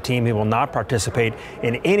advised the team he will not participate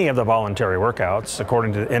in any of the voluntary workouts.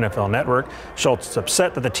 According to the NFL Network, Schultz is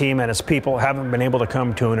upset that the team and his people haven't been able to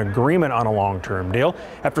come to an agreement on a long-term deal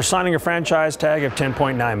after signing a franchise tag of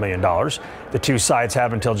 $10.9 million. The two sides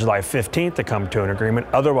have until July 15th to come to an agreement.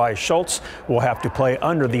 Otherwise, Schultz will have to play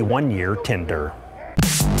under the one-year tender.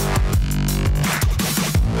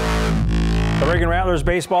 The Reagan Rattlers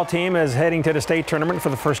baseball team is heading to the state tournament for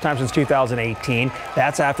the first time since 2018.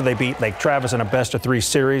 That's after they beat Lake Travis in a best-of-3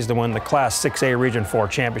 series to win the Class 6A Region 4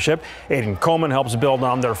 championship. Aiden Coleman helps build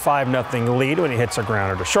on their 5-0 lead when he hits a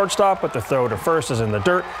grounder to shortstop, but the throw to first is in the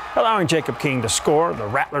dirt, allowing Jacob King to score. The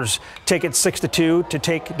Rattlers take it 6-2 to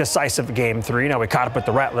take decisive Game 3. Now we caught up with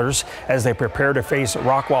the Rattlers as they prepare to face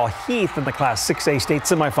Rockwall Heath in the Class 6A state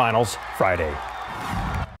semifinals Friday.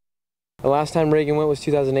 The last time Reagan went was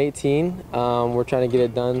 2018. We're trying to get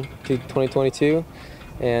it done to 2022,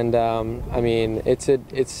 and I mean,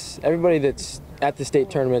 it's everybody that's at the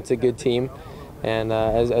state tournament's a good team, and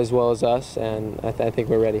as well as us, and I think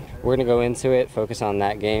we're ready. We're gonna go into it, focus on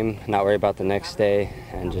that game, not worry about the next day,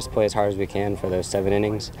 and just play as hard as we can for those 7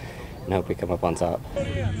 innings, and hope we come up on top.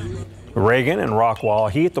 Reagan and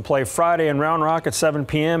Rockwall Heath to play Friday in Round Rock at 7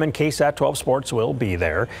 p.m. and KSAT 12 Sports will be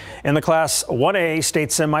there. In the Class 1A state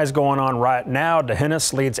semis going on right now,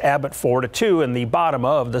 D'Hanis leads Abbott 4-2 in the bottom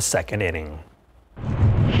of the second inning.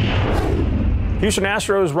 Houston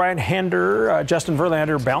Astros right-hander Justin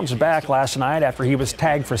Verlander bounced back last night after he was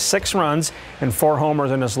tagged for 6 runs and 4 homers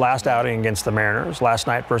in his last outing against the Mariners. Last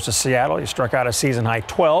night versus Seattle, he struck out a season-high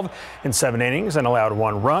 12 in 7 innings and allowed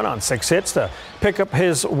 1 run on 6 hits to pick up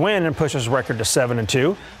his win and push his record to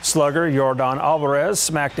 7-2. Slugger Yordan Alvarez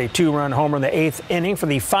smacked a 2-run homer in the 8th inning for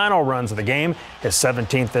the final runs of the game, his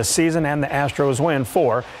 17th this season, and the Astros win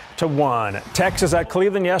 4-1. Texas at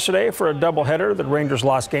Cleveland yesterday for a doubleheader. The Rangers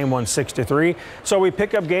lost Game 1 6-3. So we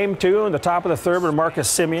pick up Game 2 in the top of the third where Marcus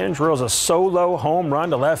Semien drills a solo home run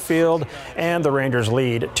to left field, and the Rangers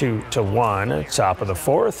lead 2-1. Top of the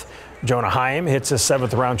fourth, Jonah Heim hits his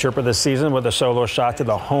 7th round chipper this season with a solo shot to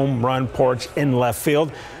the home run porch in left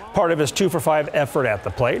field, part of his 2-for-5 effort at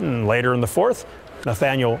the plate. And later in the fourth,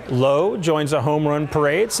 Nathaniel Lowe joins a home run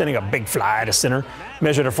parade, sending a big fly to center,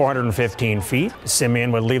 measured at 415 feet.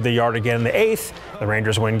 Semien would leave the yard again in the 8th. The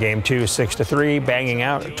Rangers win Game 2 6-3, banging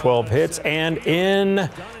out 12 hits. And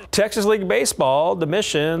in Texas League Baseball, the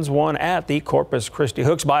Missions won at the Corpus Christi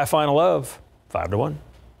Hooks by a final of 5-1.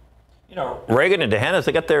 You know, Reagan and D'Hanis,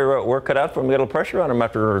 they got their work cut out for them. They got a little pressure on them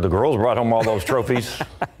after the girls brought home all those trophies.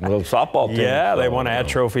 Little softball team. Yeah, they want to add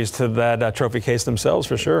trophies to that trophy case themselves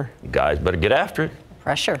for sure. You guys better get after it.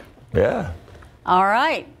 Pressure. Yeah. All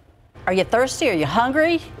right. Are you thirsty? Are you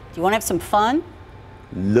hungry? Do you want to have some fun?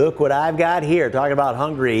 Look what I've got here. Talking about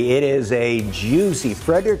hungry, it is a juicy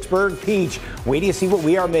Fredericksburg peach. Wait till you see what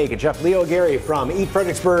we are making. Chef Leo Gary from Eat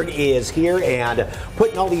Fredericksburg is here and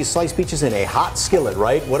putting all these sliced peaches in a hot skillet,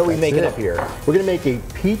 right? What are we making up here? We're going to make a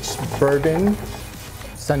peach bourbon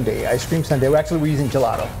sundae, ice cream sundae. We're using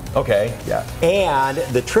gelato. Okay. Yeah. And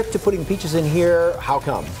the trick to putting peaches in here, how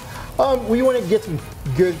come? We want to get some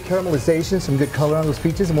good caramelization, some good color on those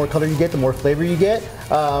peaches. The more color you get, the more flavor you get.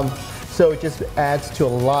 So it just adds to a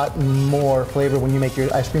lot more flavor when you make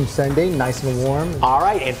your ice cream sundae nice and warm. All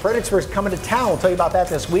right, and Fredericksburg's coming to town. We'll tell you about that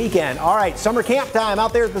this weekend. All right, summer camp time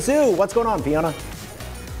out there at the zoo. What's going on, Fiona?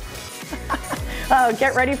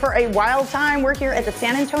 Get ready for a wild time. We're here at the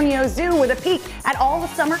San Antonio Zoo with a peek at all the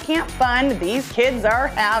summer camp fun these kids are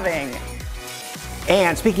having.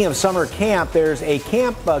 And speaking of summer camp, there's a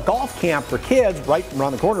golf camp for kids right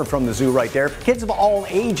around the corner from the zoo right there, for kids of all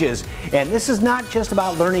ages. And this is not just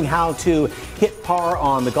about learning how to hit par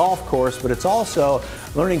on the golf course, but it's also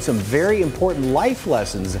learning some very important life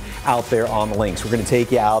lessons out there on the links. We're going to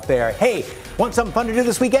take you out there. Hey, want something fun to do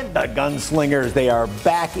this weekend? The Gunslingers, they are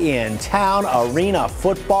back in town. Arena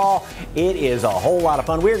football. It is a whole lot of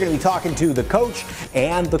fun. We're going to be talking to the coach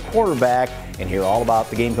and the quarterback and hear all about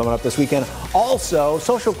the game coming up this weekend. Also,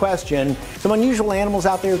 social question, some unusual animals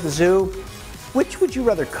out there at the zoo. Which would you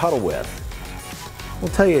rather cuddle with?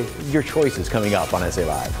 We'll tell you your choices coming up on SA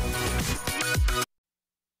Live.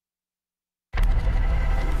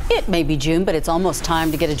 It may be June, but it's almost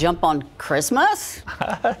time to get a jump on Christmas.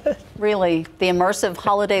 Really, the immersive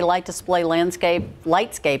holiday light display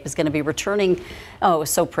lightscape is going to be returning, oh,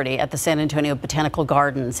 so pretty, at the San Antonio Botanical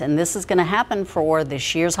Gardens. And this is going to happen for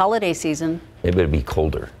this year's holiday season. Maybe it'll be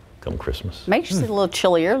colder come Christmas. Makes it a little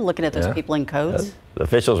chillier looking at those people in coats. The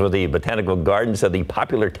officials with the Botanical Gardens said the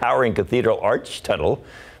popular towering cathedral arch tunnel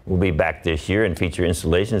will be back this year and feature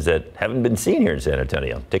installations that haven't been seen here in San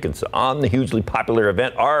Antonio. Tickets on the hugely popular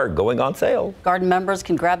event are going on sale. Garden members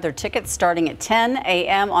can grab their tickets starting at 10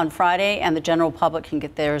 a.m. on Friday, and the general public can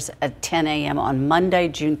get theirs at 10 a.m. on Monday,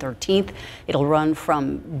 June 13th. It'll run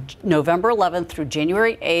from November 11th through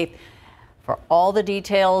January 8th. For all the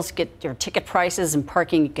details, get your ticket prices and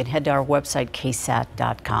parking, you can head to our website,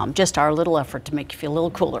 KSAT.com. Just our little effort to make you feel a little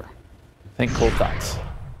cooler. Think cold thoughts.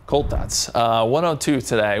 Cold thoughts. 102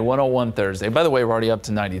 today, 101 Thursday. By the way, we're already up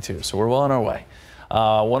to 92, so we're well on our way.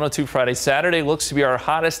 102 Friday. Saturday looks to be our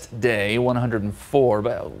hottest day, 104.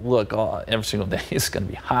 But look, every single day is going to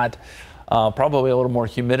be hot. Probably a little more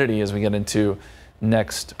humidity as we get into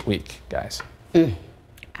next week, guys.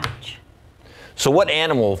 Ouch. So what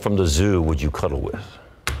animal from the zoo would you cuddle with?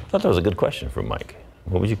 I thought that was a good question from Mike.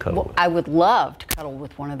 What would you cuddle with? I would love to cuddle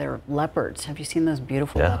with one of their leopards. Have you seen those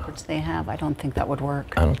beautiful leopards they have? I don't think that would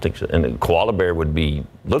work. I don't think so. And the koala bear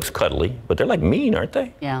looks cuddly, but they're like mean, aren't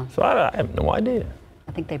they? Yeah. So I have no idea.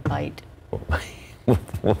 I think they bite.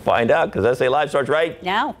 We'll find out because SA Live starts right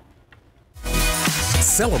now.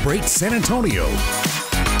 Celebrate San Antonio.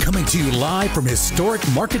 Coming to you live from historic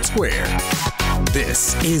Market Square.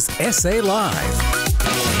 This is SA Live.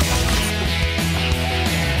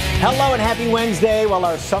 Hello and happy Wednesday while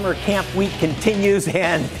our summer camp week continues,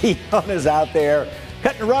 and Fiona's out there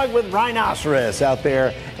cutting a rug with rhinoceros out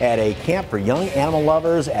there at a camp for young animal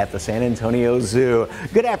lovers at the San Antonio Zoo.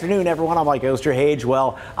 Good afternoon, everyone. I'm Mike Osterhage.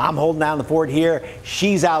 Well, I'm holding down the fort here.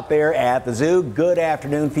 She's out there at the zoo. Good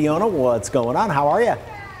afternoon, Fiona. What's going on? How are you?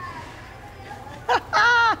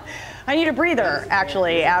 I need a breather,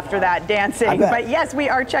 actually, after that dancing. But yes, we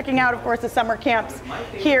are checking out, of course, the summer camps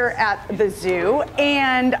here at the zoo.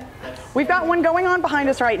 And we've got one going on behind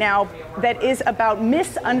us right now that is about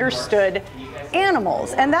misunderstood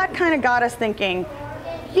animals. And that kind of got us thinking,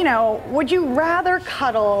 you know, would you rather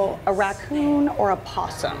cuddle a raccoon or a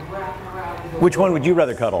possum? Which one would you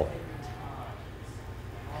rather cuddle?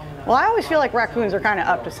 Well, I always feel like raccoons are kind of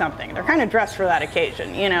up to something. They're kind of dressed for that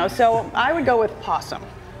occasion, you know, so I would go with possum.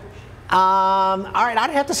 All right, I'd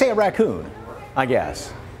have to say a raccoon, I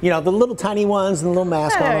guess. You know, the little tiny ones and the little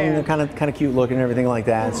mask on them, they're kind of cute looking and everything like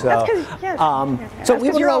that. So,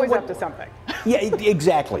 that's you're always up to something. Yeah,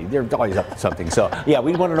 exactly. They're always up to something. So, yeah,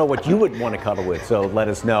 we want to know what you would want to cuddle with. So let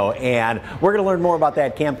us know. And we're going to learn more about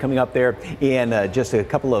that camp coming up there in just a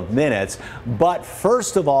couple of minutes. But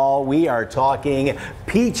first of all, we are talking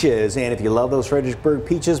peaches. And if you love those Fredericksburg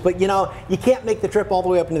peaches, but you know, you can't make the trip all the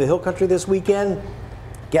way up into the hill country this weekend.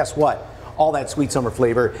 Guess what? All that sweet summer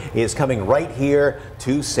flavor is coming right here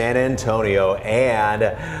to San Antonio. And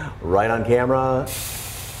right on camera,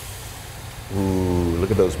 ooh, look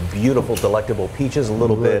at those beautiful, delectable peaches. A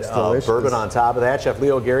little bit of bourbon on top of that. Chef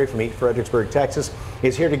Leo Gary from Eat Fredericksburg, Texas,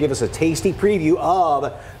 is here to give us a tasty preview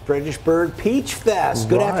of Fredericksburg Peach Fest.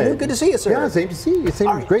 Good afternoon. Good to see you, sir. Yeah, same to see you.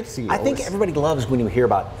 Great to see you. I think everybody loves when you hear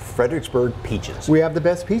about Fredericksburg peaches. We have the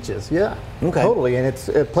best peaches, yeah. Okay. Totally, and it's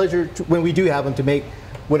a pleasure when we do have them to make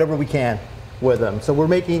whatever we can with them. So we're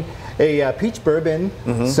making a peach bourbon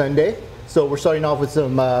sundae. So we're starting off with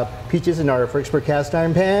some peaches in our Fredericksburg cast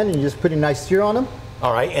iron pan, and you just put a nice sear on them.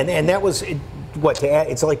 All right, and that was what to add.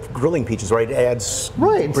 It's like grilling peaches, right? It adds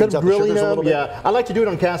instead of grilling them. Yeah, I like to do it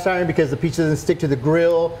on cast iron because the peach doesn't stick to the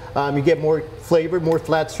grill. You get more flavor, more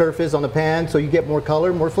flat surface on the pan, so you get more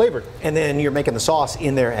color, more flavor. And then you're making the sauce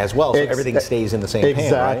in there as well, so everything stays in the same pan, right?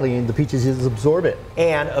 Exactly, and the peaches just absorb it.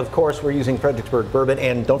 And of course, we're using Fredericksburg bourbon.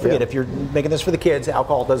 And don't forget, if you're making this for the kids,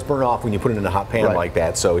 alcohol does burn off when you put it in a hot pan like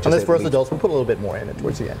that. So just unless for us adults, we'll put a little bit more in it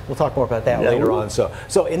towards the end. We'll talk more about that later on. So,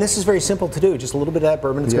 and this is very simple to do. Just a little bit of that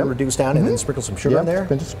bourbon. It's going to reduce down, and then sprinkle sprinkle some sugar in there?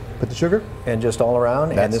 Just put the sugar. And just all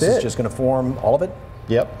around? And this is just going to form all of it?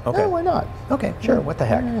 Yep. Okay. Yeah, why not? Okay, sure. What the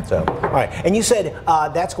heck? So, all right. And you said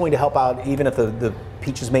that's going to help out even if the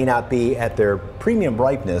peaches may not be at their premium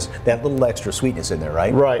ripeness, that little extra sweetness in there,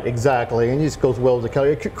 right? Right, exactly. And it just goes well with the color.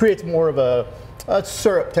 It creates more of a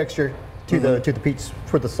syrup texture to the peach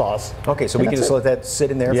for the sauce. Okay, so we can just let that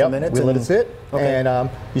sit in there for a minute? We let it sit. Okay. And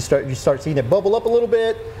you start seeing it bubble up a little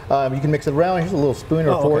bit. You can mix it around. Here's a little spoon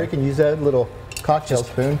or fork. You can use that little cocktail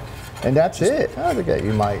spoon. And that's it. I think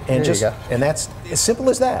you might. And and that's as simple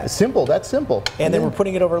as that. It's simple. That's simple. And then we're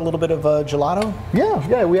putting it over a little bit of gelato.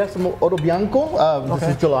 Yeah. We have some Oro Bianco. This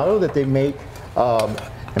is gelato that they make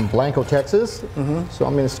in Blanco, Texas. So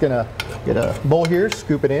I'm just gonna get a bowl here,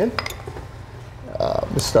 scoop it in.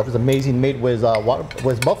 This stuff is amazing, made with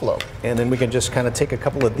buffalo. And then we can just kind of take a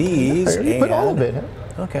couple of these and put all of it.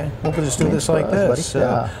 Okay, we'll just do this like this.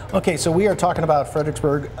 Okay, so we are talking about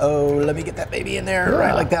Fredericksburg. Oh, let me get that baby in there.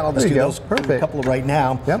 Right like that. I'll just do those a couple right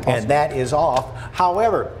now. Yep, and that is off.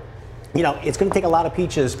 However, you know, it's going to take a lot of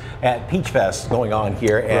peaches at Peach Fest going on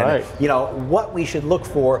here. And, you know, what we should look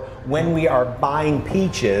for when we are buying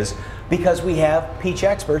peaches, because we have peach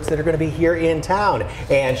experts that are going to be here in town.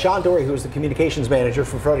 And Sean Dory, who is the communications manager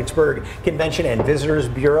for Fredericksburg Convention and Visitors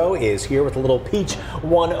Bureau, is here with a little Peach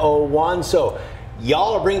 101. So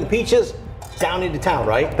y'all are bringing the peaches down into town,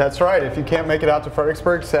 right? That's right. If you can't make it out to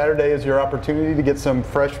Fredericksburg, Saturday is your opportunity to get some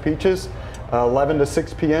fresh peaches. 11 to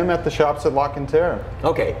 6 p.m. at the shops at La Cantera.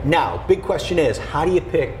 Okay, now, big question is, how do you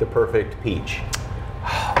pick the perfect peach?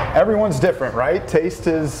 Everyone's different, right? Taste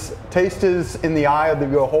is in the eye of the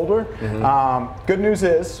beholder. Good news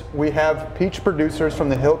is we have peach producers from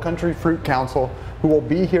the Hill Country Fruit Council who will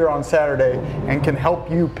be here on Saturday and can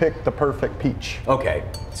help you pick the perfect peach. Okay,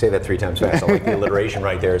 say that 3 times fast. I like the alliteration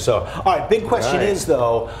right there. So, all right, big question is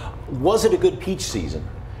though, was it a good peach season?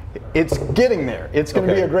 It's getting there. It's going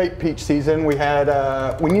to be a great peach season. We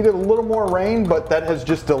had we needed a little more rain, but that has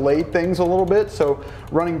just delayed things a little bit. So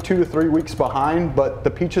running 2 to 3 weeks behind. But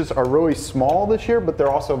the peaches are really small this year, but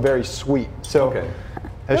they're also very sweet. So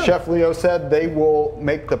as Chef Leo said, they will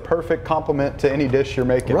make the perfect complement to any dish you're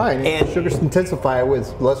making. Right, and sugars intensify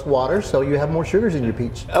with less water, so you have more sugars in your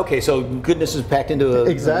peach. Okay, so goodness is packed into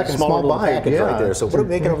a small bite package right there. So what are we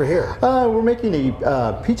making over here? We're making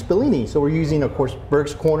a peach Bellini. So we're using, of course,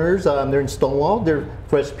 Berg's Corners. They're in Stonewall. They're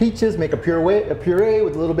fresh peaches. Make a puree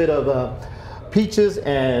with a little bit of peaches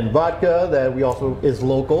and vodka that we also is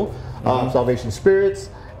local. Salvation Spirits.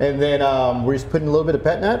 And then we're just putting a little bit of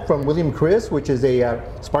pet nat from William Chris, which is a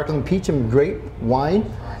sparkling peach and grape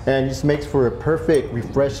wine, and just makes for a perfect,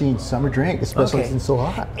 refreshing summer drink, especially since it's so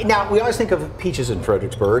hot. Now, we always think of peaches in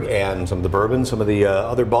Fredericksburg and some of the bourbon, some of the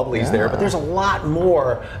other bubblies there, but there's a lot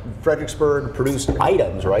more Fredericksburg-produced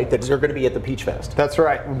items, right, that are going to be at the Peach Fest. That's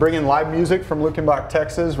right. We're bringing live music from Luckenbach,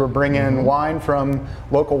 Texas. We're bringing wine from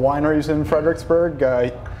local wineries in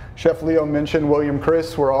Fredericksburg. Chef Leo mentioned William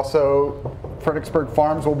Chris. We're also, Fredericksburg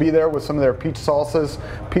Farms will be there with some of their peach salsas,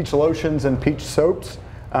 peach lotions, and peach soaps.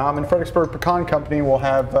 And Fredericksburg Pecan Company will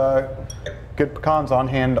have good pecans on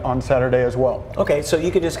hand on Saturday as well. Okay, so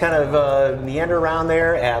you could just kind of meander around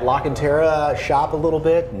there at La Cantera, shop a little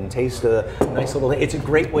bit, and taste a nice little. It's a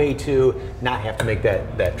great way to not have to make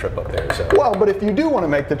that trip up there. So. Well, but if you do want to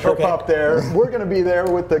make the trip up there, we're going to be there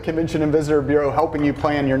with the Convention and Visitor Bureau helping you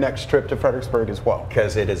plan your next trip to Fredericksburg as well.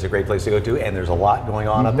 Because it is a great place to go to, and there's a lot going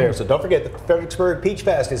on up there. So don't forget, the Fredericksburg Peach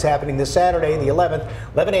Fest is happening this Saturday, the 11th,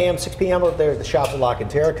 11 a.m., 6 p.m. up there at the shops at La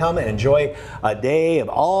Cantera. Come and enjoy a day of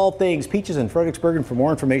all things peaches in Fredericksburg. And for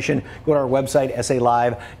more information, go to our website,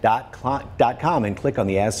 salive.com, and click on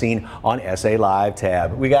the As Seen on SA Live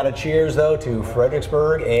tab. We got a cheers, though, to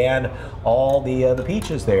Fredericksburg and all the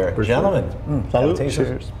peaches there. Gentlemen, salute.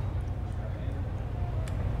 Cheers.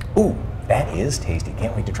 Ooh, that is tasty.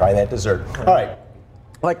 Can't wait to try that dessert. All right.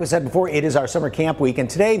 Like we said before, it is our summer camp week, and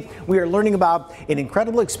today we are learning about an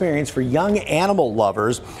incredible experience for young animal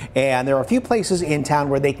lovers, and there are a few places in town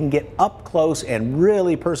where they can get up close and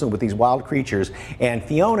really personal with these wild creatures, and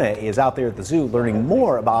Fiona is out there at the zoo learning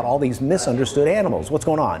more about all these misunderstood animals. What's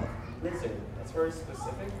going on? Listen, that's very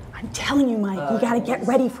specific. I'm telling you, Mike, you gotta get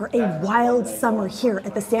ready for a wild summer here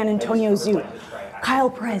at the San Antonio Zoo.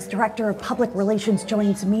 Kyle Perez, Director of Public Relations,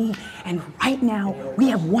 joins me, and right now we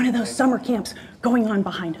have one of those summer camps going on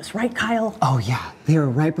behind us, right, Kyle? Oh yeah, they are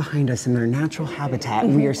right behind us in their natural habitat.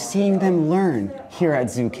 We are seeing them learn here at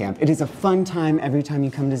Zoo Camp. It is a fun time every time you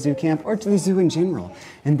come to Zoo Camp or to the zoo in general.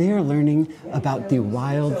 And they are learning about the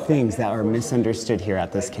wild things that are misunderstood here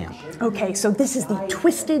at this camp. Okay, so this is the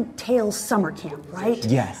Twisted Tails Summer Camp, right?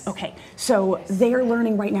 Yes. Okay, so they are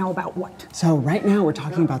learning right now about what? So right now we're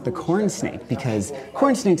talking about the corn snake, because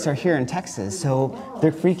corn snakes are here in Texas, so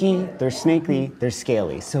they're freaky, they're snaky, they're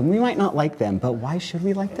scaly. So we might not like them, but why should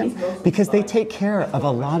we like them? Because they take care of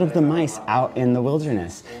a lot of the mice out in the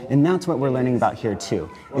wilderness. And that's what we're learning about here too,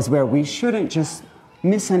 is where we shouldn't just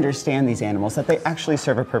misunderstand these animals, that they actually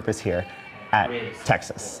serve a purpose here at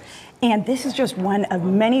Texas. And this is just one of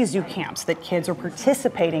many zoo camps that kids are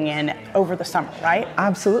participating in over the summer, right?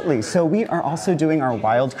 Absolutely. So we are also doing our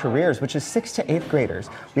Wild Careers, which is 6th to 8th graders.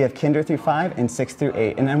 We have kinder through 5 and 6th through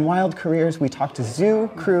 8. And in Wild Careers, we talk to zoo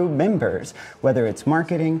crew members, whether it's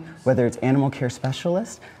marketing, whether it's animal care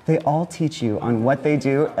specialists. They all teach you on what they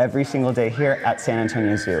do every single day here at San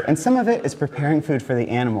Antonio Zoo. And some of it is preparing food for the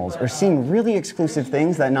animals or seeing really exclusive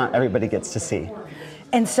things that not everybody gets to see.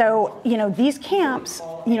 And so, these camps,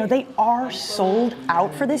 they are sold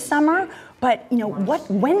out for this summer, but,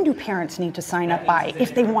 when do parents need to sign up by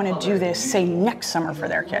if they want to do this, say, next summer for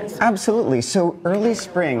their kids? Absolutely. So early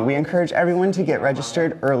spring, we encourage everyone to get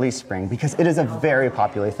registered early spring because it is a very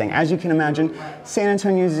popular thing. As you can imagine, San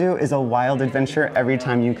Antonio Zoo is a wild adventure every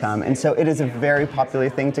time you come. And so it is a very popular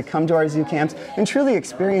thing to come to our zoo camps and truly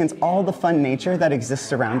experience all the fun nature that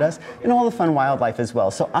exists around us and all the fun wildlife as well.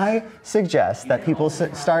 So I suggest that people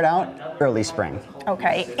start out early spring.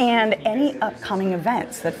 Okay, and any upcoming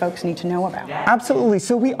events that folks need to know about? Absolutely.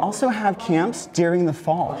 So we also have camps during the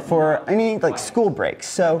fall for any school breaks.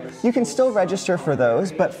 So you can still register for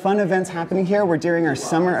those, but fun events happening here. We're doing our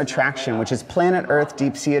summer attraction, which is Planet Earth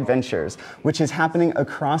Deep Sea Adventures, which is happening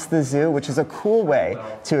across the zoo, which is a cool way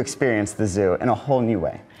to experience the zoo in a whole new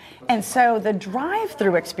way. And so the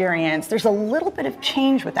drive-through experience, there's a little bit of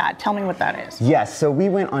change with that. Tell me what that is. Yes, so we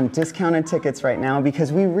went on discounted tickets right now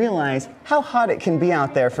because we realize how hot it can be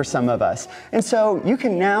out there for some of us. And so you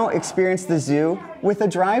can now experience the zoo with a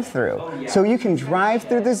drive-through. So you can drive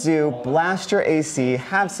through the zoo, blast your AC,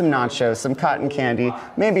 have some nachos, some cotton candy,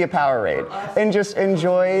 maybe a Powerade, and just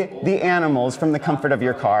enjoy the animals from the comfort of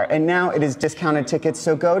your car. And now it is discounted tickets,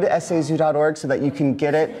 so go to sazoo.org so that you can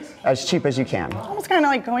get it as cheap as you can. Almost kind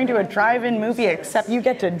of like going to a drive-in movie, except you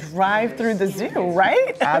get to drive through the zoo,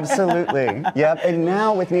 right? Absolutely. Yep. And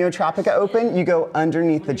now with Neotropica open, you go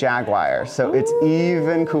underneath the Jaguar, so it's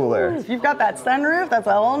even cooler. If you've got that sunroof, that's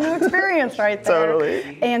a whole new experience right there.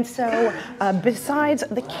 Totally. And so besides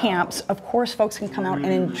the camps, of course, folks can come out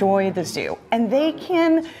and enjoy the zoo. And they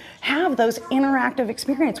can have those interactive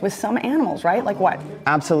experience with some animals, right? Like what?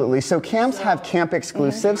 Absolutely. So camps have camp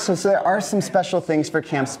exclusives, so there are some special things for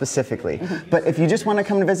camps specifically. But if you just want to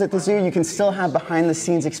come to visit the zoo, you can still have behind the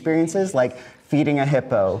scenes experiences like feeding a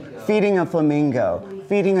hippo, feeding a flamingo,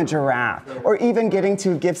 feeding a giraffe, or even getting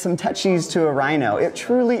to give some touchies to a rhino. It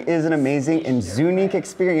truly is an amazing and zoo-unique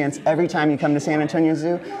experience every time you come to San Antonio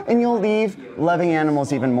Zoo, and you'll leave loving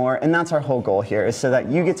animals even more, and that's our whole goal here, is so that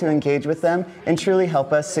you get to engage with them and truly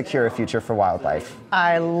help us secure a future for wildlife.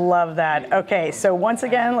 I love that. Okay, so once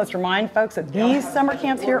again, let's remind folks that these summer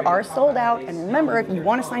camps here are sold out, and remember, if you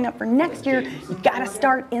want to sign up for next year, you gotta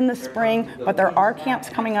start in the spring, but there are camps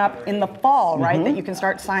coming up in the fall, right, that you can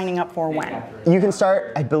start signing up for when? You can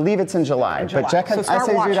start, I believe it's in July. But check out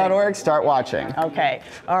sazoo.org, start watching. Okay,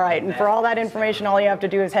 all right, and for all that information, all you have to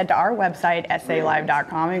do is head to our website,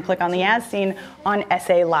 salive.com, and click on the As Seen on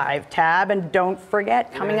SA Live tab. And don't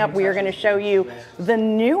forget, coming up, we are going to show you the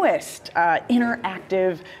newest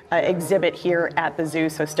interactive exhibit here at the zoo,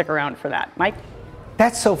 so stick around for that. Mike?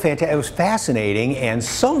 That's so fantastic. It was fascinating and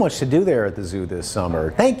so much to do there at the zoo this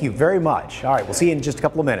summer. Thank you very much. All right, we'll see you in just a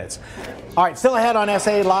couple of minutes. All right, still ahead on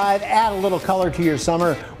SA Live, add a little color to your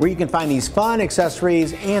summer where you can find these fun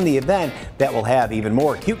accessories and the event that will have even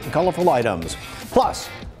more cute and colorful items. Plus,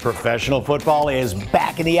 professional football is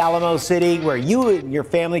back in the Alamo City where you and your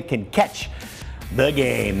family can catch the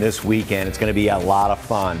game this weekend. It's going to be a lot of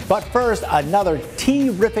fun. But first, another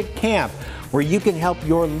terrific camp where you can help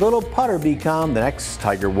your little putter become the next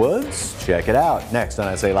Tiger Woods. Check it out next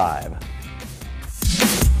on SA Live.